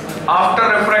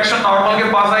 after refraction normal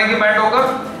के पास आएगी बैंड होकर,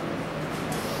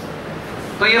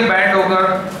 तो ये बैंड होकर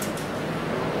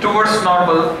टुवर्ड्स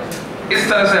नॉर्मल इस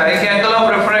तरह से आएगी। Angle of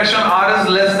refraction R is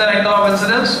less than angle of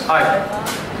incidence I।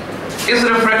 इस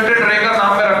रिफ्रैक्टेड रे का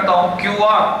नाम मैं रखता हूं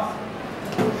QR,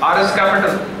 R is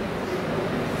capital.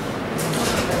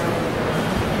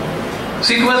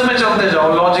 Sequence में चलते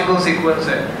जाओ, लॉजिकल सीक्वेंस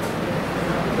है।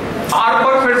 R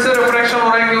पर फिर से रिफ्रैक्शन हो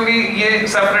रहा है क्योंकि ये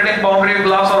सेपरेटिंग बाउंड्री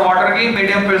ग्लास और वाटर की,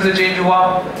 मीडियम फिर से चेंज हुआ।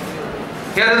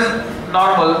 Here is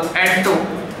normal N2।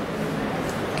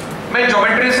 मैं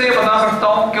ज्योमेट्री से बता सकता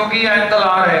हूं क्योंकि ये एंगल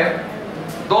R है,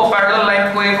 दो पैरेलल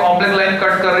लाइन को एक ऑब्लिक लाइन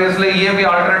कट कर रही है, इसलिए ये भी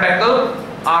अल्टरनेट एंगल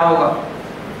R होगा।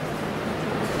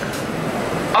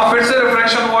 अब फिर से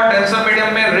रिफ्रैक्शन हुआ डेंसर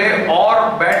मीडियम में, रे और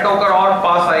बेंड होकर और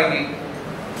पास आएगी।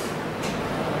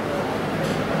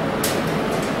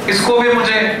 इसको भी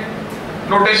मुझे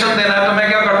नोटेशन देना है, तो मैं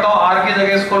क्या करता हूं R की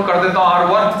जगह इसको कर देता हूं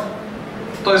R1,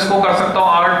 तो इसको कर सकता हूं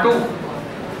R2।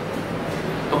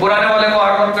 तो पुराने वाले को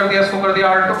R1 कर दिया, इसको कर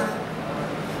दिया R2।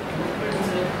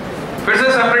 फिर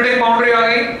से सेपरेटिंग बाउंड्री आ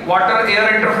गई, वाटर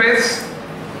एयर इंटरफेस।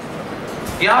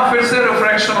 यहां फिर से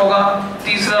रिफ्रैक्शन होगा,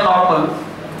 तीसरा नॉर्मल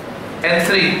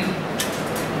N3।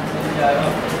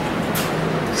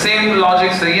 सेम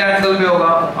लॉजिक से ये एंगल भी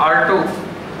होगा R2।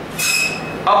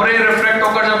 अब रे रिफ्रैक्ट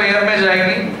होकर जब एयर में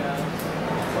जाएगी,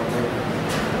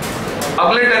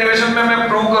 अगले डेरिवेशन में मैं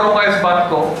प्रूव करूंगा इस बात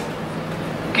को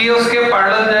कि उसके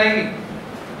पैरेलल जाएगी,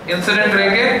 इंसिडेंट रे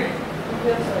के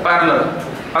पैरेलल।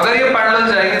 अगर ये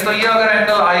पैरेलल जाएगी तो ये अगर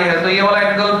एंगल I है तो ये वाला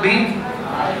एंगल भी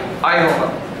I होगा।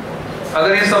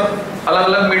 अगर ये सब अलग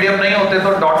अलग मीडियम नहीं होते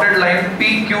तो डॉटेड लाइन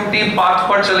PQT पाथ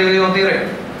पर चली गई होती रे।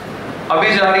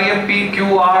 अभी जा रही है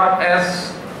PQRS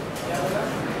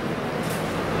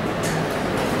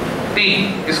T,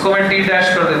 इसको मैं T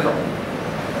डैश कर देता हूं।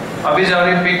 अभी जा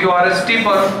रही है PQRS T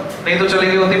पर, नहीं तो चली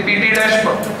गई होती PT डैश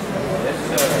पर।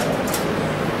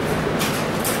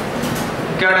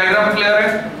 क्या डायग्राम क्लियर है?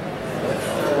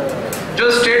 जो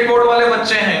स्टेट बोर्ड वाले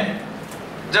बच्चे हैं,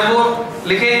 जब वो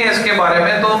लिखेंगे इसके बारे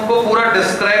में तो उनको पूरा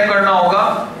डिस्क्राइब करना होगा,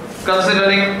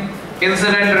 considering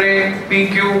incident ray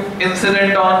PQ,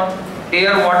 incident on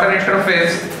air water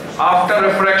interface, after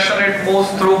refraction it moves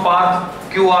through path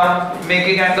QR,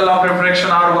 making angle of refraction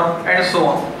R1 and so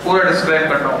on, पूरा डिस्क्राइब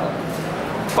करना होगा।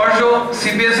 पर जो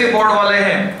CBSE बोर्ड वाले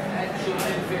हैं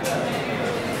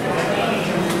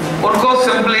उनको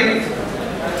simply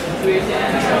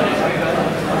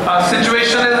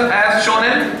situation is as shown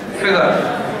in figure,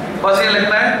 बस ये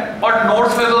लिखना है। और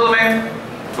नोट्स में तो तुम्हें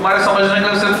तुम्हारे समझने के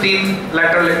लिए सिर्फ 3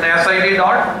 लेटर लिखना है, SID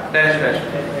dot dash dash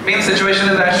mean situation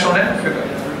is as shown in figure.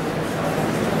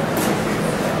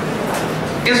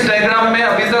 इस डायग्राम में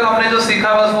अभी तक हमने जो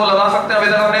सीखा बस वो लगा सकते हैं।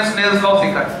 अभी तक हमने स्नेल्स लॉ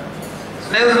सीखा है।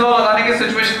 स्नेल्स लॉ लगाने की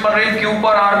सिचुएशन बन रही है Q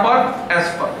पर, R पर, S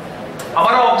पर।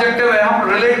 हमारा ऑब्जेक्टिव है,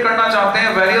 हम रिलेट करना चाहते हैं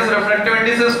वेरियस रिफ्रैक्टिव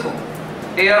इंडिसेस को,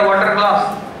 एयर वाटर ग्लास।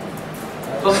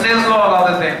 तो स्नेल्स लॉ लगा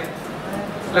देते हैं,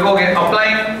 लिखोगे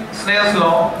applying Snell's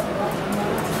law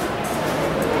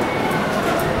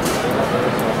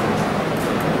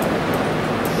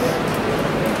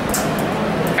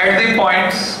at the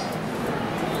points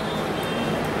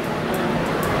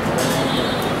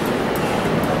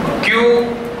Q,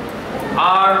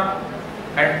 R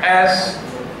and S,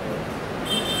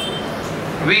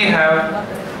 we have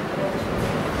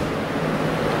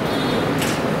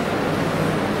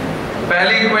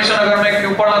पहली इक्वेशन अगर मैं Q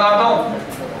पर लगाता हूं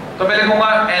तो मैं लिखूंगा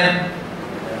N।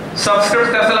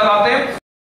 सबस्क्रिप्ट कैसे लगाते हैं?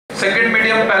 सेकंड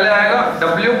मीडियम पहले आएगा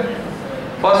W,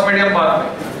 फर्स्ट मीडियम बाद में।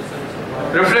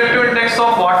 Reflective index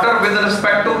of water with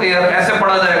respect to air ऐसे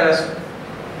पढ़ा जाएगा इसको,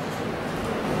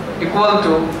 equal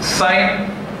to sign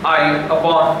I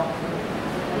upon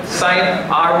sine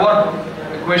R1,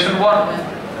 equation 1।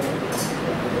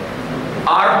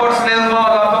 R पर स्नेल्स लॉ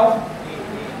लगाता हूं,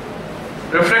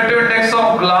 refractive index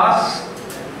of glass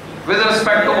with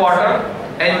respect to water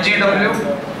NGW,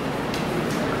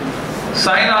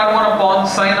 sign R1 upon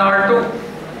sine R2,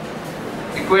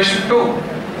 equation 2।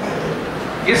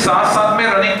 ये साथ साथ में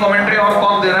रनिंग कमेंट्री और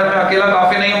कौन दे रहा है? मैं अकेला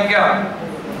काफी नहीं हूं क्या?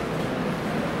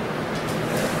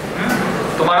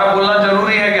 तुम्हारा बोलना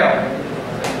जरूरी है क्या?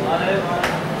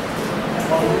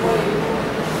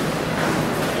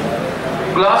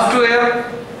 Glass to air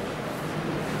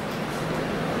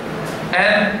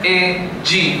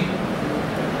NAG,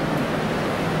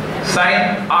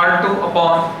 sign R2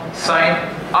 upon sine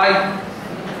आई।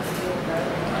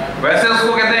 वैसे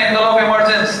उसको कहते हैं एंगल ऑफ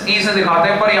इमर्जेंस, ई से दिखाते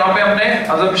हैं, पर यहाँ पे हमने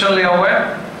अजम्पशन लिया हुआ है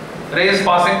raise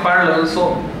passing parallel, so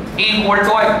E equal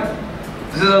to I,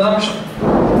 this is assumption.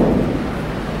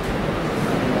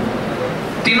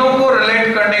 तीनों को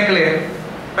रिलेट करने के लिए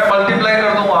मैं मल्टीप्लाई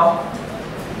कर दूंगा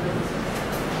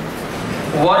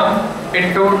 1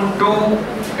 इंटू 2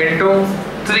 इंटू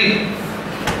 3,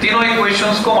 तीनों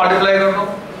इक्वेशंस को मल्टीप्लाई कर दो।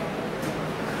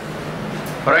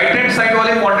 राइट हैंड साइड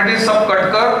वाली क्वांटिटी सब कट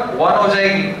कर 1 हो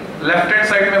जाएगी, लेफ्ट हैंड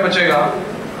साइड में बचेगा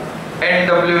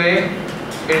NWA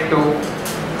into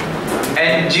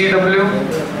NGW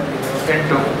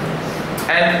into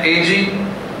NAG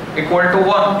equal to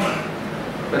 1।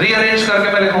 Rearrange करके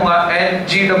मैं लिखूंगा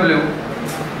NGW।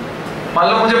 मान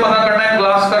लो मुझे पता करना है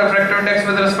ग्लास का refractive index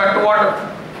with respect to water,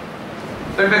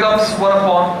 तो it becomes 1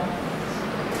 upon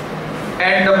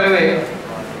NWA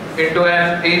into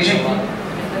NAG।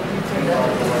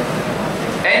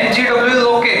 NGW is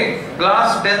okay, glass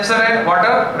denser है,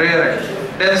 वाटर रेयर है,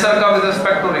 डेंसर का with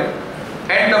respect to rare.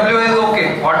 NWA is okay,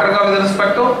 water का with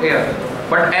respect to air,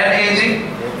 but NAG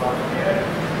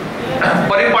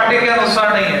परिपाटी के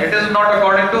अनुसार नहीं है, it is not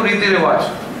according to रीति रिवाज।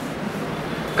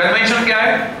 कन्वेंशन क्या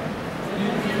है?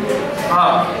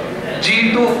 हाँ,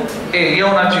 G2A ये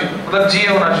होना चाहिए, मतलब G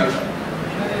होना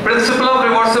चाहिए। प्रिंसिपल ऑफ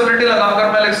रिवर्सिबिलिटी लगाकर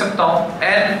मैं लिख सकता हूं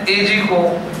NAG को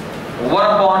 1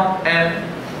 अपॉन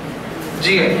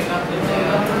NGA।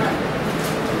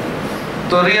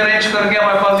 तो रीअरेंज करके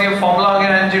हमारे पास ये फॉर्मूला आ गया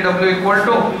NGW equal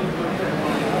to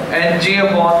NG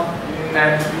upon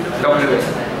NWA।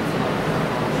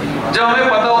 जब हमें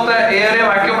पता होता है एयर ए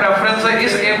वैक्यूम रेफरेंस है,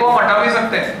 इस ए को हम हटा भी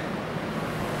सकते हैं,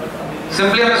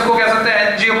 सिंपली हम इसको कह सकते हैं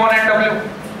NG अपॉन NW।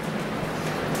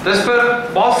 तो इस पर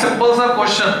बहुत सिंपल सा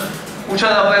क्वेश्चन पूछा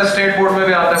जाता है, स्टेट बोर्ड में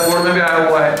भी आता है, बोर्ड में भी आया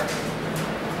हुआ है।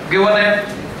 गिवन है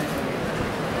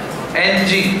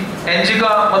NG का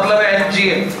मतलब है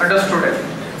NGA, अंडरस्टूड है,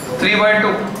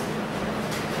 3/2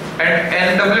 and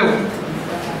NW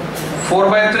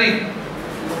 4/3,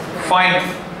 find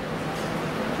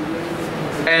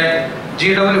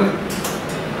NGW।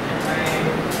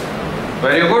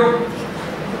 Very good,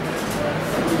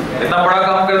 इतना बड़ा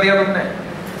काम कर दिया तुमने।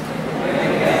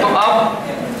 तो अब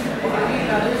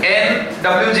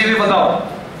NWG भी बताओ।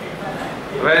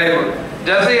 वेरी गुड,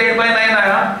 जैसे 8/9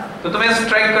 आया तो तुम्हें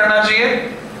स्ट्राइक करना चाहिए,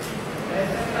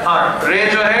 हाँ रे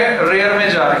जो है रेयर में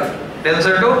जा रही,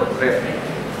 डेंसर टू रेयर।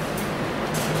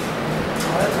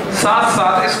 साथ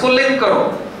साथ इसको लिंक करो,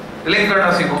 लिंक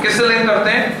करना सीखो। किससे लिंक करते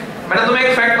हैं? मैंने तुम्हें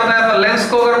एक फैक्ट बताया था, लेंस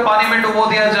को अगर पानी में डुबो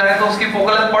दिया जाए तो उसकी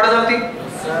फोकल लेंथ बढ़ जाती।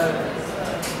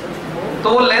 तो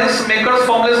वो लेंस मेकर्स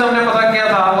फॉर्मूले से हमने पता किया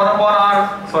था 1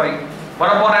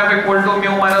 upon f equal to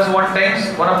mu minus 1 times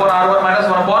 1 upon r1 minus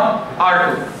 1 upon r2,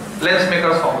 lens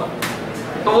makers formula.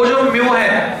 तो वो जो म्यू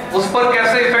है उस पर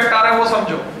कैसे इफेक्ट आ रहा है वो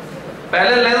समझो।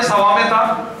 पहले लेंस हवा में था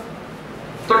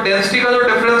तो डेंसिटी का जो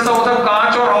डिफरेंस था वो था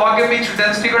कांच और हवा के बीच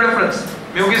डेंसिटी का डिफरेंस,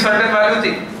 म्यू की सर्टेन वैल्यू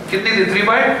थी, कितनी थी?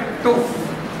 3/2।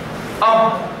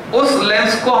 अब उस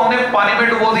लेंस को हमने पानी में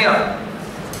डुबो दिया।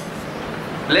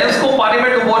 लेंस को पानी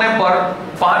में डुबोने पर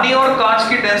पानी और कांच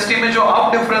की डेंसिटी में जो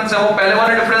अब डिफरेंस है वो पहले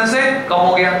वाले डिफरेंस से कम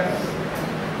हो गया।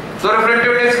 तो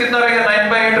रिफ्रैक्टिव इंडेक्स कितना रह गया?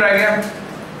 9/8 रह गया।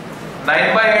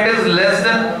 9/8 इज लेस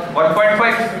देन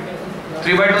 1.5,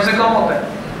 3/2 से कम होता है।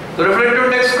 तो रिफ्रैक्टिव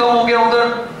इंडेक्स कम हो गया। उधर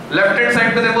लेफ्ट हैंड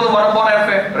साइड पे देखो तो 1 upon f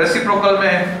है, रेसिप्रोकल में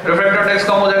है, रिफ्रैक्टिव इंडेक्स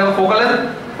कम हो जाएगा तो फोकल लेंथ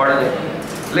बढ़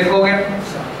जाएगी। लिंक हो गया।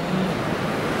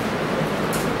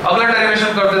 अगला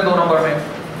डेरिवेशन करते हैं 2 नंबर में।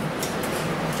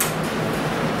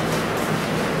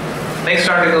 नेक्स्ट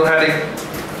आर्टिकल हेडिंग,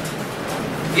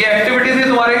 ये एक्टिविटी थी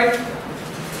तुम्हारे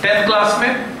 10th क्लास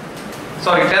में,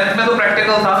 सॉरी 10th में तो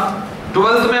प्रैक्टिकल था,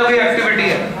 12th में अभी एक्टिविटी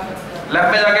है, लैब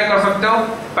में जाके कर सकते हो।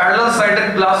 पैरेलल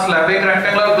साइडेड ग्लास स्लैब, एक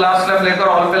रेक्टेंगुलर ग्लास स्लैब लेकर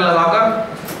ऑल पेन लगाकर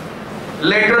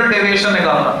लेटरल डेविएशन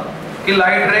निकालना कि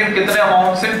लाइट रे कितने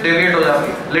अमाउंट से डेविएट हो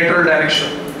जाती है, lateral direction.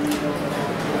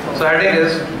 So heading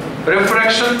is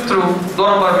refraction through, 2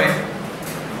 number में,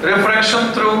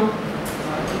 refraction through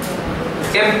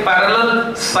a parallel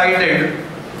sided,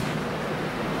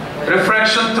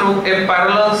 refraction through a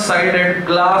parallel sided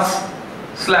glass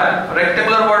slab,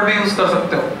 rectangular word भी यूज कर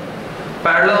सकते हो,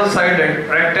 parallel sided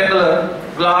rectangular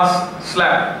glass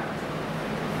slab,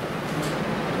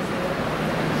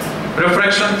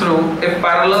 refraction through a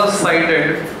parallel sided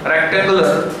rectangular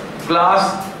glass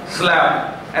slab,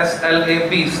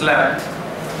 SLAB slab,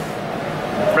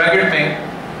 bracket में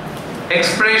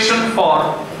expression for,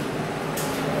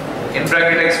 in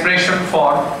bracket expression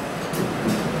for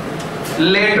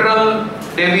lateral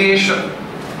deviation,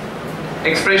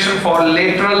 expression for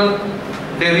lateral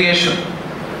deviation।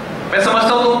 मैं समझता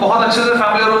हूं तुम बहुत अच्छे से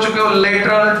फैमिलियर हो चुके हो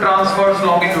लेटरल, ट्रांसवर्स,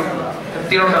 लॉन्गिट्यूडनल,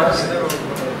 तीनों टर्म्स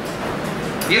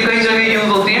ये कई जगह यूज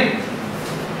होती हैं,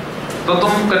 तो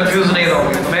तुम कंफ्यूज नहीं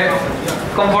रहोगे, तुम्हें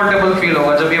कंफर्टेबल फील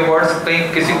होगा जब ये वर्ड्स कहीं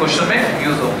किसी क्वेश्चन में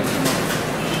यूज होंगे।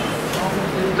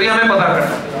 तो ये हमें पता करना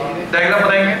है। डायग्राम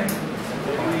बनाएंगे।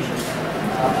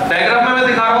 डायग्राम में मैं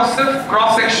दिखा रहा हूं सिर्फ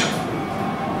cross section.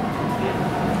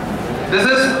 This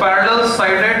is parallel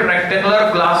sided rectangular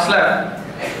glass slab.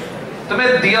 तुम्हें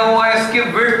दिया हुआ है इसकी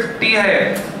विड्थ t है,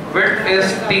 width is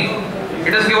t,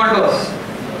 it is given to us.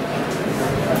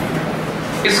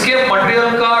 इसके मटेरियल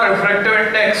का रिफ्रैक्टिव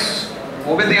इंडेक्स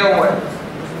वो भी दिया हुआ है,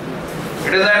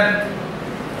 it is n,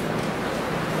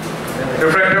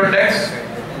 refractive index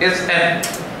is n,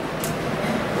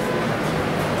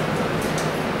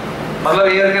 मतलब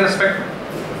एयर के रिस्पेक्ट में।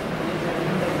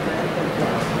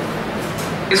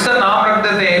 इसका नाम रख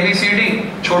देते हैं ABCD,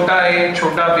 छोटा a,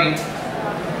 छोटा b,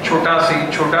 छोटा c,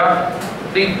 छोटा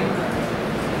d।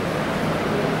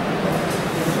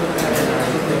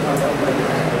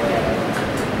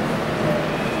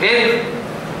 एक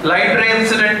लाइट रे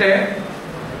इंसिडेंट है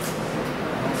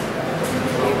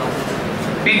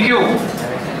PQ।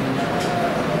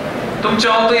 तुम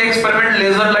चाहो तो ये एक्सपेरिमेंट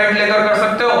लेजर लाइट लेकर कर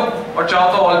सकते हो, और चाहो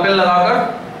तो ऑल पिन लगाकर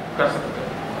कर सकते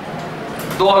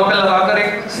हो। दो ऑल पिन लगाकर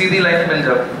एक सीधी लाइन मिल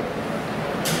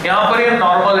जाती। यहां पर ये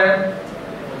नॉर्मल है,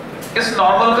 इस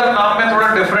नॉर्मल का नाम मैं थोड़ा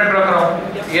डिफरेंट रख रहा हूं,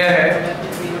 यह है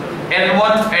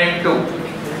N1 N2।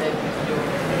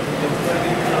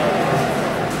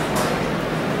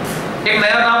 एक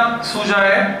नया नाम सूझा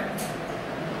है,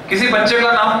 किसी बच्चे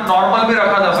का नाम नॉर्मल भी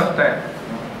रखा जा सकता है,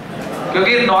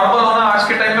 क्योंकि नॉर्मल होना आज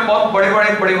के टाइम में बहुत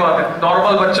बड़ी बात है।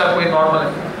 नॉर्मल बच्चा कोई नॉर्मल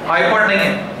है, हाइपर नहीं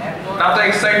है, ना तो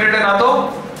एक्साइटेड है ना तो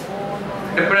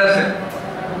डिप्रेस है,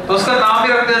 तो उसका नाम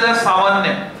भी रख दिया जाए सामान्य,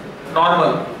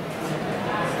 नॉर्मल।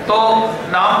 तो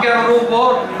नाम के अनुरूप वो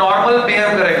नॉर्मल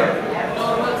बिहेव करेगा।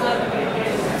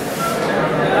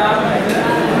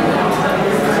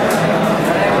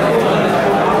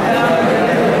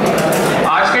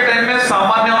 आज के टाइम में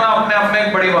सामान्य होना अपने आप में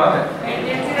एक बड़ी बात है।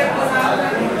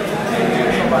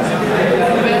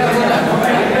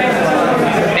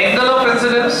 एंगल ऑफ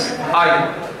इंसिडेंस I,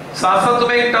 साथ साथ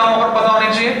तुम्हें एक टर्म और पता होनी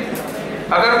चाहिए।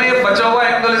 अगर मैं ये बचा हुआ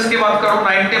एंगल इसकी बात करूं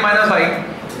 90 माइनस I,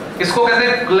 इसको कहते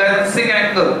हैं ग्लेंसिंग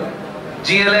एंगल,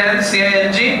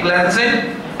 GLANCING, ग्लेंसिंग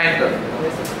एंगल।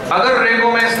 अगर रे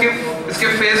को मैं इसके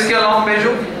फेस के अलोंग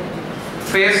भेजूं,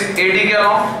 फेस AD के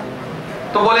अलोंग,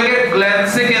 तो बोलेंगे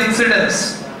ग्लेंसिंग इंसिडेंस।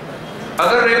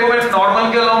 अगर रे को मैं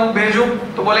नॉर्मल के अलोंग भेजूं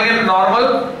तो बोलेंगे नॉर्मल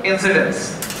इंसिडेंस।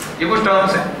 ये कुछ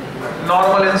टर्म्स हैं,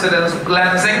 नॉर्मल इंसिडेंस,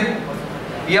 ग्लेंसिंग,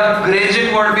 या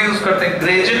ग्रेजिंग वर्ड भी यूज करते हैं,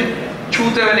 ग्रेजिंग,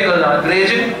 छूते हुए निकल जाना,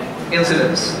 ग्रेजिंग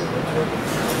इंसिडेंस।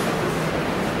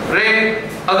 रे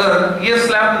अगर ये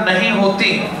स्लैब नहीं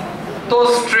होती तो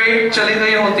स्ट्रेट चली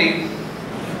गई होती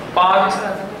पाथ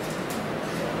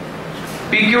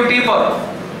PQT पर,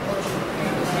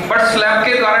 बट स्लैब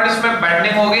के कारण इसमें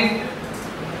बेंडिंग होगी,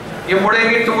 ये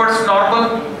मुड़ेगी towards normal.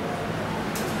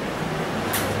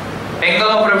 Angle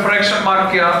of refraction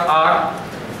mark किया R,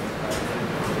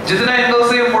 जितने एंगल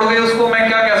से ये मुड़ गई उसको मैं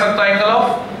क्या कह सकता हूं, एंगल ऑफ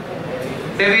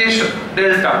डेविएशन,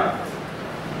 डेल्टा,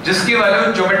 जिसकी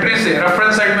वैल्यू ज्योमेट्री से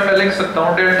रेफरेंस साइड में मैं लिख सकता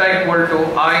हूं delta equal to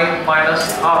I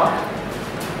minus R।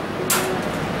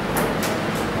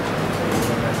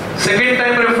 Second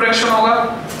time refraction होगा,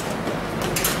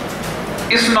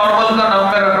 इस नॉर्मल का नाम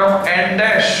मैं रख रहा हूं N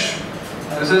dash,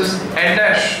 this is N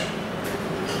dash.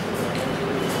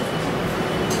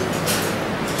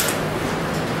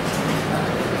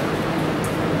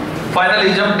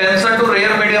 Finally जब डेंसर टू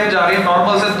रेयर मीडियम जा रही है,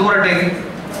 नॉर्मल से दूर हटेगी,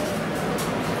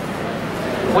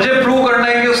 मुझे प्रूव करना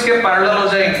है कि उसके पैरेलल हो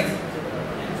जाएगी।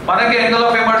 माना कि angle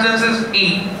of emergence is E,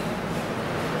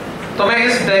 तो मैं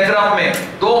इस डायग्राम में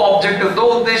दो ऑब्जेक्टिव, दो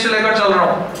उद्देश्य लेकर चल रहा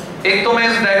हूं। एक तो मैं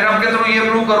इस डायग्राम के थ्रू ये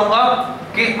प्रूव करूंगा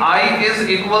कि I is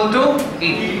equal to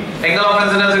E, angle of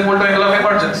incidence equal to angle of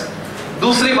emergence.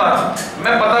 दूसरी बात,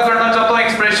 मैं पता करना चाहता हूं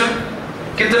एक्सप्रेशन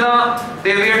कितना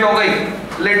डेविएट हो गई,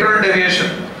 लेटरल डेविएशन।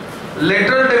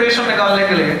 लेटरल डेविएशन निकालने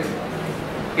के लिए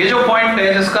ये जो पॉइंट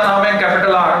है जिसका नाम है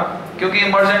कैपिटल R, क्योंकि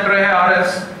इमर्जेंट रे है RS,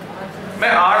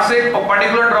 मैं R से एक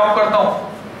परपेंडिकुलर ड्रॉप करता हूं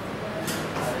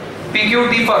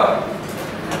PQT पर।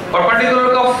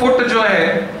 परपेंडिकुलर का फुट जो है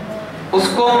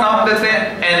उसको हम नाम देते हैं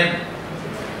N।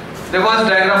 देखो इस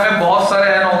डायग्राम में बहुत सारे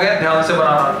N हो गए, ध्यान से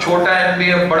बनाना, छोटा N भी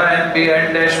है, बड़ा N भी,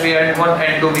 N डैश भी, N1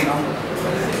 N2 भी।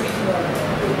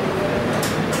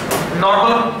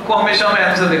 नॉर्मल को हमेशा हम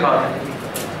N से दिखाते हैं,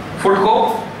 फुट को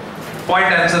पॉइंट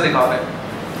N से दिखाते हैं।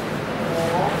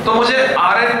 तो मुझे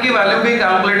Rn की वैल्यू भी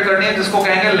कैलकुलेट करनी है, जिसको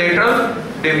कहेंगे लेटरल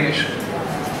डेविएशन।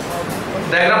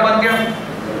 डायग्राम बन गया,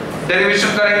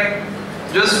 डेरिवेशन करेंगे।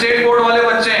 जो स्टेट बोर्ड वाले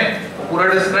बच्चे हैं वो पूरा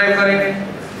डिस्क्राइब करेंगे,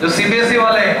 जो सीबीएसई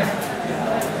वाले हैं,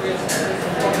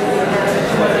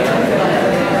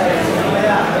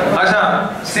 अच्छा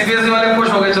सीबीएसई वाले खुश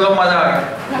हो गए, चलो मजा आ गया।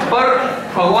 पर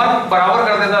भगवान बराबर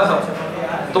कर देता सब।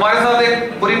 तुम्हारे साथ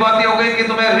एक बुरी बात ये हो गई कि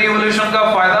तुम्हें रिवॉल्यूशन का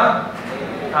फायदा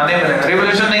नहीं मिलेगा,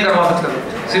 रिवॉल्यूशन नहीं करवा सकते।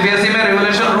 सीबीएसई में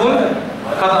रिवॉल्यूशन रूल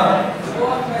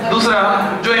खत्म। दूसरा,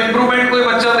 जो इंप्रूवमेंट कोई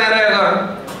बच्चा दे रहा है अगर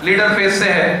लीडर फेज से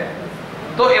है,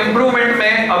 तो इंप्रूवमेंट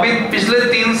में अभी पिछले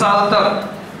 3 साल तक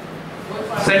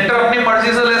सेंटर अपनी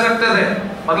मर्जी से ले सकते थे,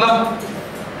 मतलब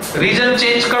रीजन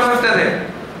चेंज कर सकते थे।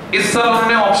 इस साल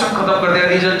उन्होंने ऑप्शन खत्म कर दिया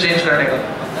रीजन चेंज करने का।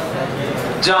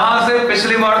 जहां से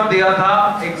पिछली बार दिया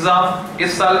था एग्जाम,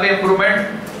 इस साल भी इंप्रूवमेंट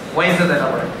वहीं से देना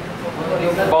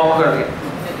पड़ेगा, बाउंड कर दिया।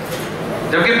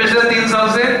 जबकि पिछले 3 साल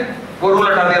से वो रूल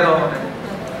हटा दिया था उन्होंने।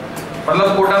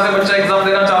 मतलब कोटा से बच्चा एग्जाम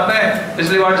देना चाहते हैं,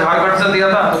 पिछली बार झारखंड से दिया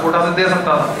था तो कोटा से दे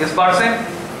सकता था, इस बार से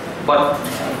बंद,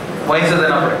 वहीं से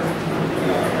देना पड़ेगा।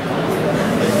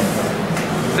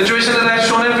 Situation is as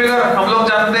shown in figure. हम लोग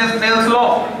जानते हैं स्नेल्स लॉ,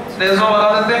 स्नेल्स लॉ बता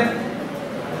देते हैं।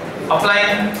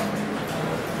 Applying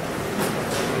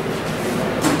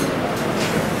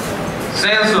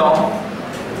Snell's law,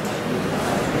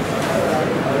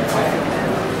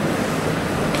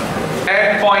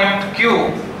 eight point Q,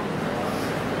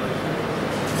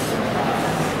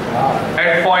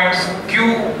 eight points Q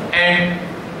and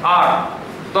R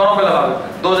दोनों पे लगा दो,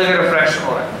 दो जगह रिफ्रैक्शन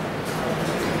हो रहा है।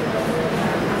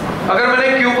 अगर मैंने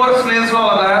Q पर स्नेल्स लॉ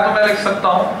लगाया तो मैं लिख सकता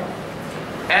हूं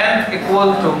n equal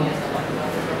to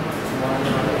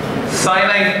sin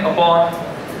I upon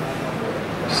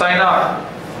sin R,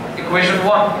 equation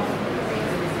 1।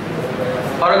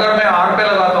 और अगर मैं R पे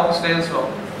लगाता हूं स्नेल्स लॉ,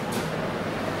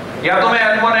 या तो मैं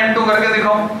n1 n2 करके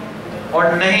दिखाऊं, और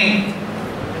नहीं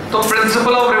तो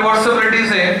प्रिंसिपल ऑफ रिवर्सिबिलिटी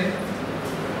से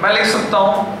मैं लिख सकता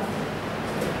हूं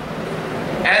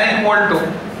n इक्वल टू,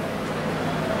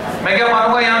 मैं क्या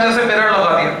मानूंगा, यहां जैसे मिरर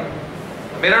लगा दिया,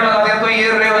 मिरर लगा दिया तो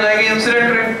ये रे हो जाएगी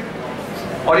इंसिडेंट रे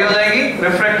और ये हो जाएगी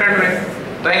रिफ्रैक्टेड रे।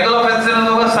 तो एंगल ऑफ इंसिडेंस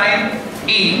होगा sign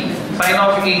E, sign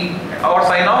of E और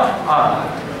साइन ऑफ R।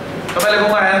 तो मैं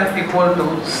लिखूंगा n equal to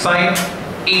sign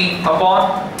E upon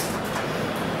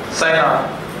sine R।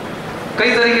 कई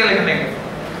तरीके लिखने के,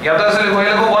 या तो ऐसे लिखो, ये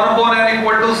लिखो 1 upon n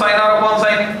equal to sign R upon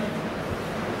sine E।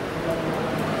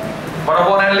 1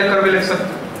 upon n लिखकर भी लिख सकते,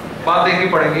 बात देखनी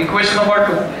पड़ेगी। इक्वेशन नंबर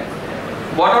 2,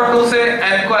 1 और 2 से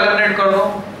n को एलिमिनेट कर दो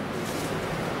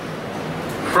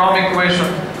फ्रॉम इक्वेशन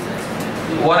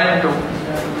 1 एंड 2।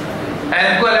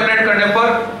 n को एलिमिनेट करने पर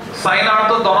साइन R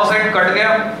तो दोनों साइड कट गया।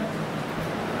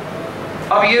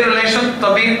 अब ये रिलेशन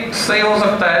तभी सही हो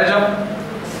सकता है जब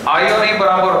I और E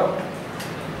बराबर हो,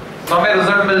 तो हमें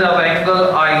रिजल्ट मिल जाता है angle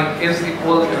I is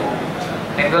equal to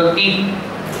angle E,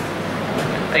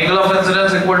 angle of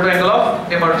incidence equal to angle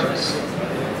of emergence.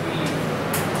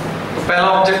 तो पहला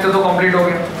ऑब्जेक्टिव तो कंप्लीट हो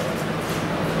गया।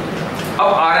 अब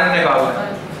Rn निकालना है।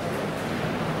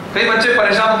 कई बच्चे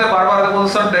परेशान होते हैं, बार-बार देखो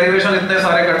सर डेरिवेशन इतने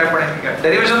सारे करने पड़ेंगे क्या?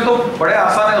 डेरिवेशन तो बड़े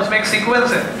आसान है, उसमें एक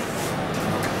सीक्वेंस है।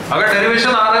 अगर डेरिवेशन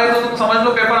आ रहा है तो तुम समझ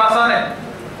लो पेपर आसान है,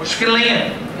 मुश्किल नहीं है,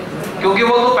 क्योंकि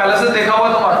वो तो पहले से देखा हुआ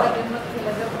तुम्हारा।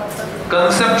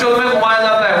 कंसेप्चुअल में घुमाया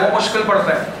जाता है, वो मुश्किल पड़ता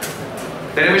है।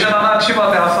 डेरिवेशन आना अच्छी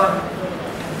बात है, आसान।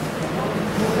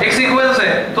 एक सीक्वेंस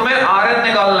है, तुम्हें Rn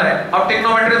निकालना है। अब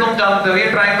ट्रिग्नोमेट्री तुम जानते हो, ये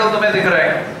ट्रायंगल तुम्हें दिख रहा है,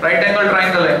 राइट एंगल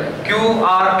ट्रायंगल है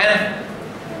QRN।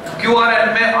 QRN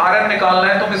में Rn निकालना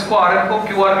है, तुम इसको Rn को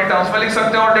QR की टर्म्स में लिख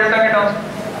सकते हो और डेल्टा की टर्म्स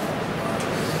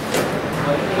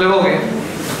लिखोगे।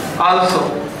 Also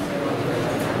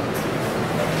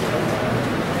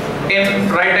in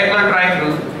right angle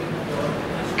triangle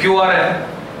QRN,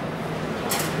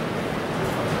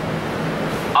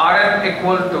 Rn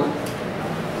equal to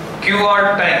QR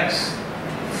times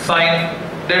sine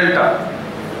delta.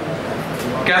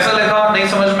 कैसे लिखा नहीं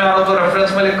समझ में आ रहा तो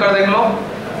रेफरेंस में लिखकर देख लो।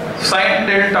 Sine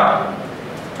delta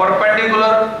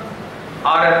perpendicular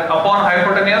Rn upon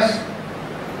hypotenuse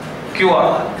QR,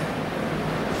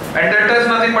 and delta is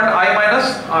nothing but I minus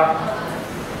R।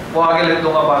 वो आगे लिख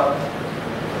दूंगा बाद।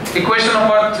 इक्वेशन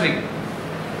नंबर 3,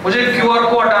 मुझे QR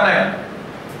को हटाना है,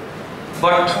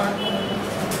 बट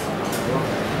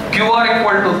QR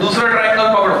इक्वल टू दूसरा ट्रायंगल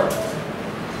पकड़ो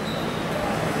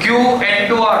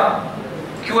QN2R।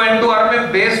 QN2R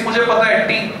में बेस मुझे पता है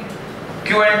T,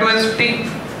 QN2 इज T,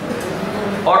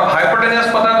 और हाइपोटेन्यूस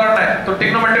पता करना है तो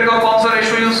ट्रिग्नोमेट्री का कौन सा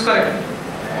रेशियो यूज करें?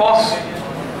 cos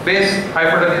base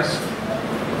hypotenuse.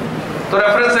 तो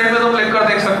रेफरेंस साइड में तुम लिखकर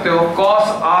देख सकते हो cos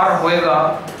R होएगा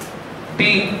T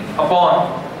अपॉन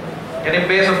यानी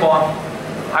बेस अपॉन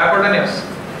हाइपोटेन्यूस,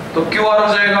 तो QR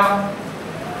हो जाएगा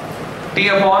T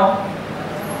अपॉन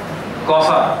cos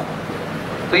R।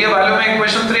 तो ये वैल्यू मैं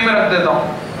इक्वेशन 3 में रख देता हूं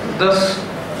 10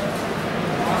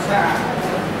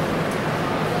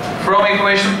 फ्रॉम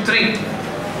इक्वेशन 3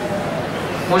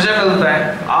 मुझे मिलता है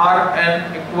Rn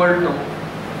equal to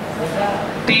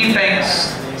T times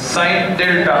sine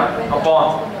delta upon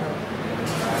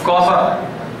cos R.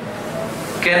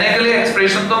 कहने के लिए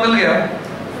एक्सप्रेशन तो मिल गया,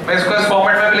 मैं इसको इस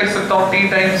फॉर्मेट में भी लिख सकता हूँ, T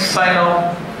times sign of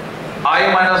I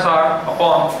minus R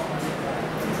upon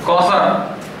cos R.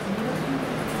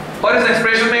 पर इस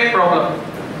एक्सप्रेशन में एक प्रॉब्लम,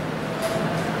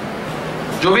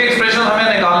 जो भी एक्सप्रेशन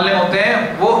हमें निकालने होते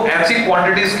हैं वो ऐसी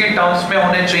क्वांटिटीज के टर्म्स में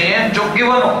होने चाहिए जो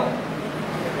गिवन हो।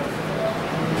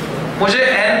 मुझे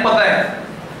n पता है,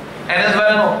 n इज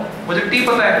वेल नो, मुझे t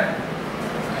पता है,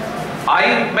 I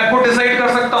मैं खुद डिसाइड कर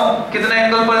सकता हूं कितने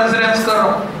एंगल पर इंसिडेंट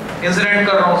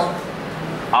कर रहा हूं।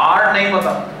 R नहीं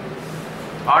पता,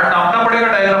 R नापना पड़ेगा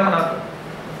डायग्राम बनाकर।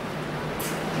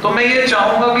 तो मैं ये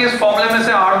चाहूंगा कि इस फॉर्मूले में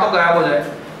से R तो गायब हो जाए,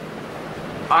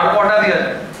 R को हटा दिया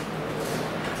जाए।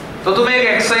 तो तुम्हें एक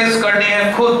एक्सरसाइज करनी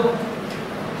है खुद,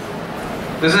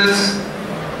 दिस इज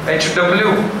HW।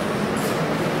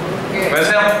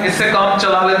 वैसे हम इससे काम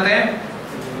चला लेते हैं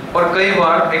और कई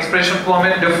बार एक्सप्रेशन को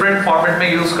हमें डिफरेंट फॉर्मेट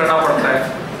में यूज करना पड़ता है,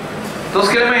 तो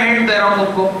उसके लिए मैं हिंट दे रहा हूं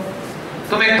तुमको।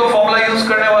 तुम एक तो फॉर्मूला यूज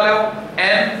करने वाले हो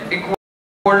n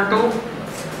equal to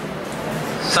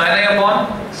sign a upon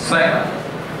sine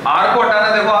r को हटाना,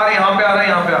 देखो r यहां पे आ रहा है,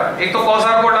 यहां पे आ रहा है, एक तो cos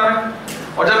r को हटाना है,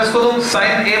 और जब इसको तुम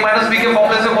sin a माइनस b के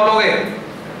फॉर्मूले से खोलोगे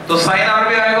तो sin r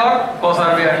भी आएगा और cos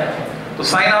r भी आएगा, तो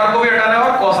sin r को भी हटाना है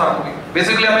और cos r को भी।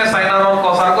 बेसिकली हमें sin r और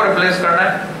cos r को रिप्लेस करना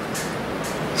है।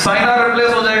 sin r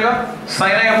रिप्लेस हो जाएगा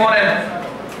sin a upon n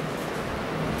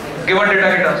given data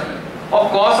के टर्म्स में, और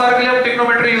cos r के लिए हम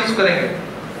ट्रिग्नोमेट्री यूज करेंगे।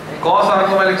 cos r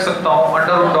को मैं लिख सकता हूं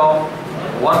under root of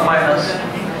 1 minus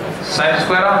sin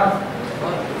square r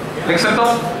लिख सकता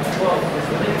हूं,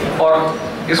 और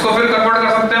इसको फिर कन्वर्ट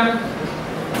कर सकते हैं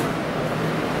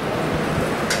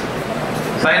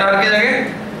sin r की जगह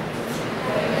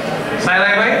sin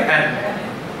i बाई n।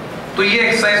 तो ये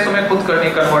एक्सरसाइज तुम्हें खुद करनी,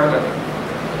 कन्वर्ट करनी।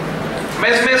 मैं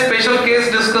इसमें स्पेशल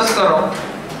केस डिस्कस कर रहा हूं,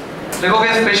 देखोगे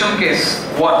special case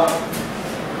 1,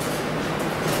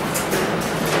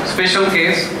 special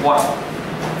case 1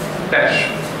 dash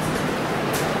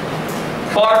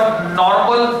for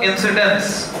normal incidence.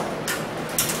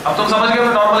 अब तुम समझ गए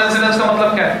नॉर्मल इंसिडेंस का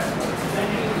मतलब क्या है।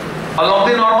 अलोंग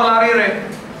द नॉर्मल आ रही है,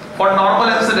 for normal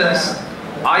incidence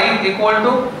I equal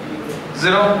to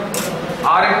 0,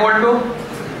 R equal to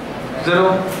 0,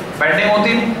 bending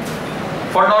होती।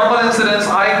 For normal incidence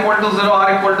I equal to 0, R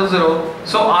equal to 0,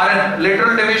 so Rn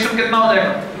lateral deviation कितना हो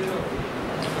जाएगा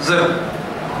 0।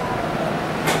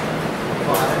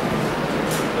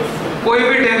 कोई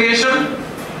भी डेविएशन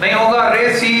नहीं होगा,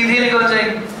 रे सीधी निकल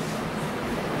जाएगी।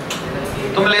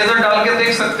 तुम लेजर डाल के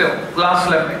देख सकते हो ग्लास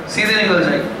स्लैब में, सीधी निकल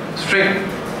जाएगी straight.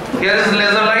 Here is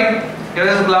laser light, here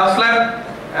is glass slab,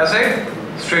 ऐसे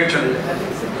स्ट्रेट चले जाए।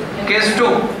 Case 2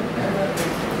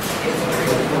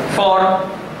 for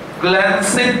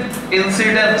glancing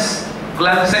incidence,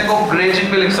 glancing को ग्रेजिंग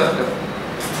भी लिख सकते हो,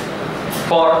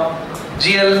 फॉर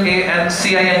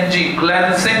GLANCING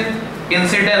ग्लैंसिंग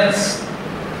इंसिडेंस।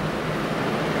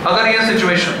 अगर ये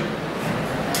सिचुएशन,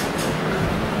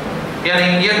 यानी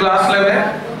ये ग्लास स्लैब है,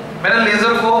 मैंने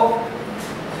लेजर को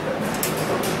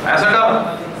ऐसा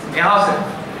डाला यहां से,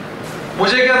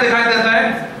 मुझे क्या दिखाई देता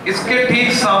है, इसके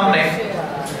ठीक सामने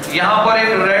यहां पर एक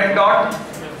रेड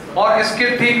डॉट और इसके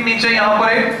ठीक नीचे यहां पर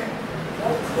एक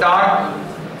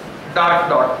डार्क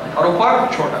डॉट और ऊपर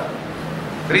छोटा।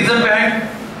 रीजन बिहाइंड,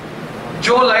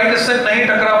 जो लाइट इससे नहीं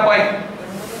टकरा पाई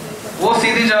वो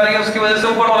सीधी जा रही है, उसकी वजह से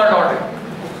ऊपर वाला डॉट है।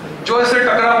 जो इससे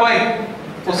टकरा पाई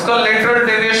उसका लेटरल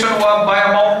डेविएशन हुआ बाय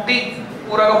अमाउंट t,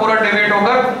 पूरा का पूरा डेविएट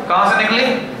होकर कहां से निकली,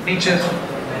 नीचे से।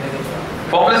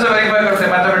 फॉर्मूले से वेरीफाई करते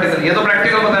हैं मैथमेटिकली, ये तो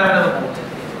प्रैक्टिकल बताया मैंने,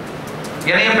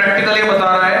 यानी ये प्रैक्टिकल ये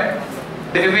बता रहा है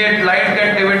deviate, light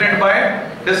gate deviated by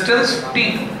distance t,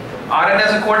 Rn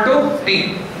is equal to t।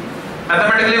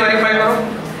 Mathematically verify करो,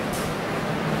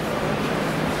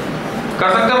 कर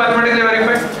सकते हो mathematically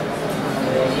verify.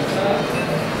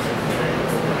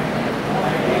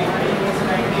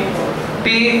 t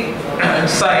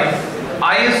sin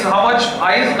I is how much,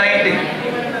 I is 90,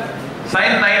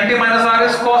 sin 90 minus r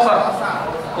is cos r,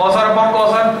 cos r upon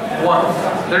cos r 1,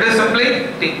 that is simply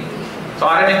t, so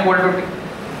Rn equal to t।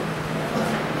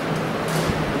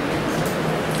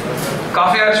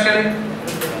 काफी आज के लिए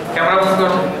camera बंद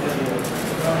करो।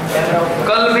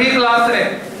 कल भी class है,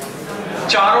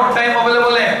 चारों टाइम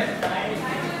अवेलेबल है,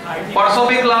 परसों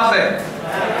भी क्लास है,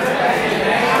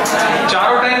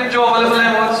 चारों टाइम जो अवेलेबल है